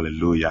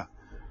 Hallelujah.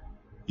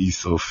 He's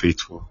so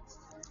faithful.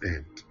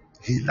 And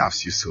He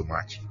loves you so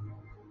much.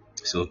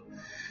 So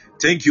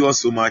thank you all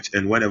so much.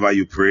 And whenever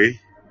you pray,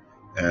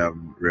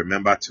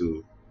 remember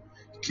to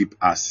keep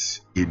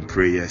us in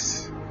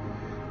prayers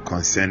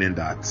concerning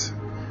that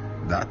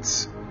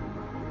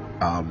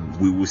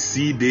we will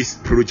see this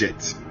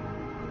project.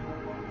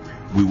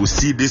 We will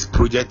see this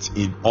project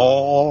in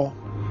all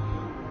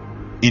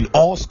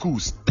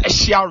schools,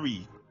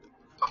 tertiary.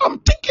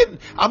 I'm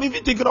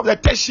even thinking of the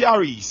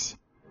tertiaries.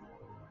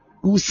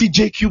 We will see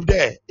J-Cube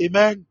there.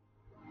 Amen.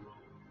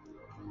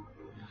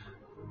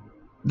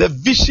 The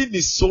vision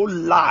is so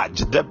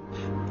large.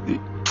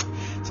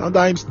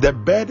 Sometimes the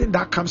burden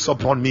that comes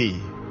upon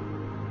me.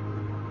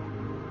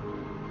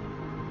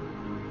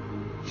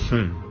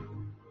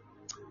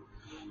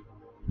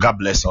 God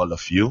bless all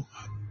of you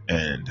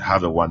and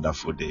have a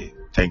wonderful day.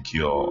 Thank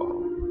you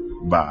all.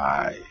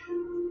 Bye.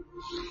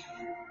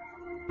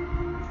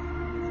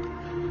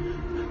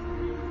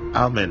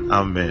 Amen.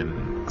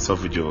 Amen.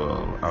 Sophie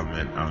Joel.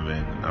 Amen.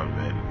 Amen.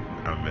 Amen.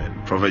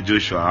 Amen. Prophet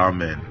Joshua.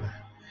 Amen.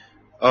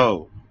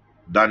 Oh,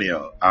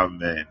 Daniel.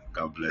 Amen.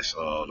 God bless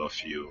all of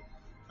you.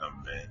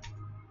 Amen.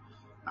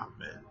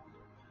 Amen.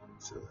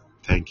 So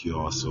thank you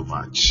all so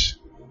much.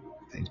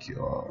 Thank you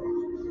all.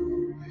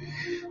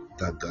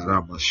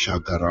 Tagarama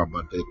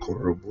shagarama de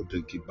korobo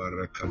de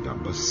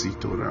gibarakadamba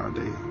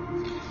sitorade.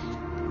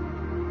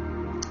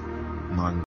 Man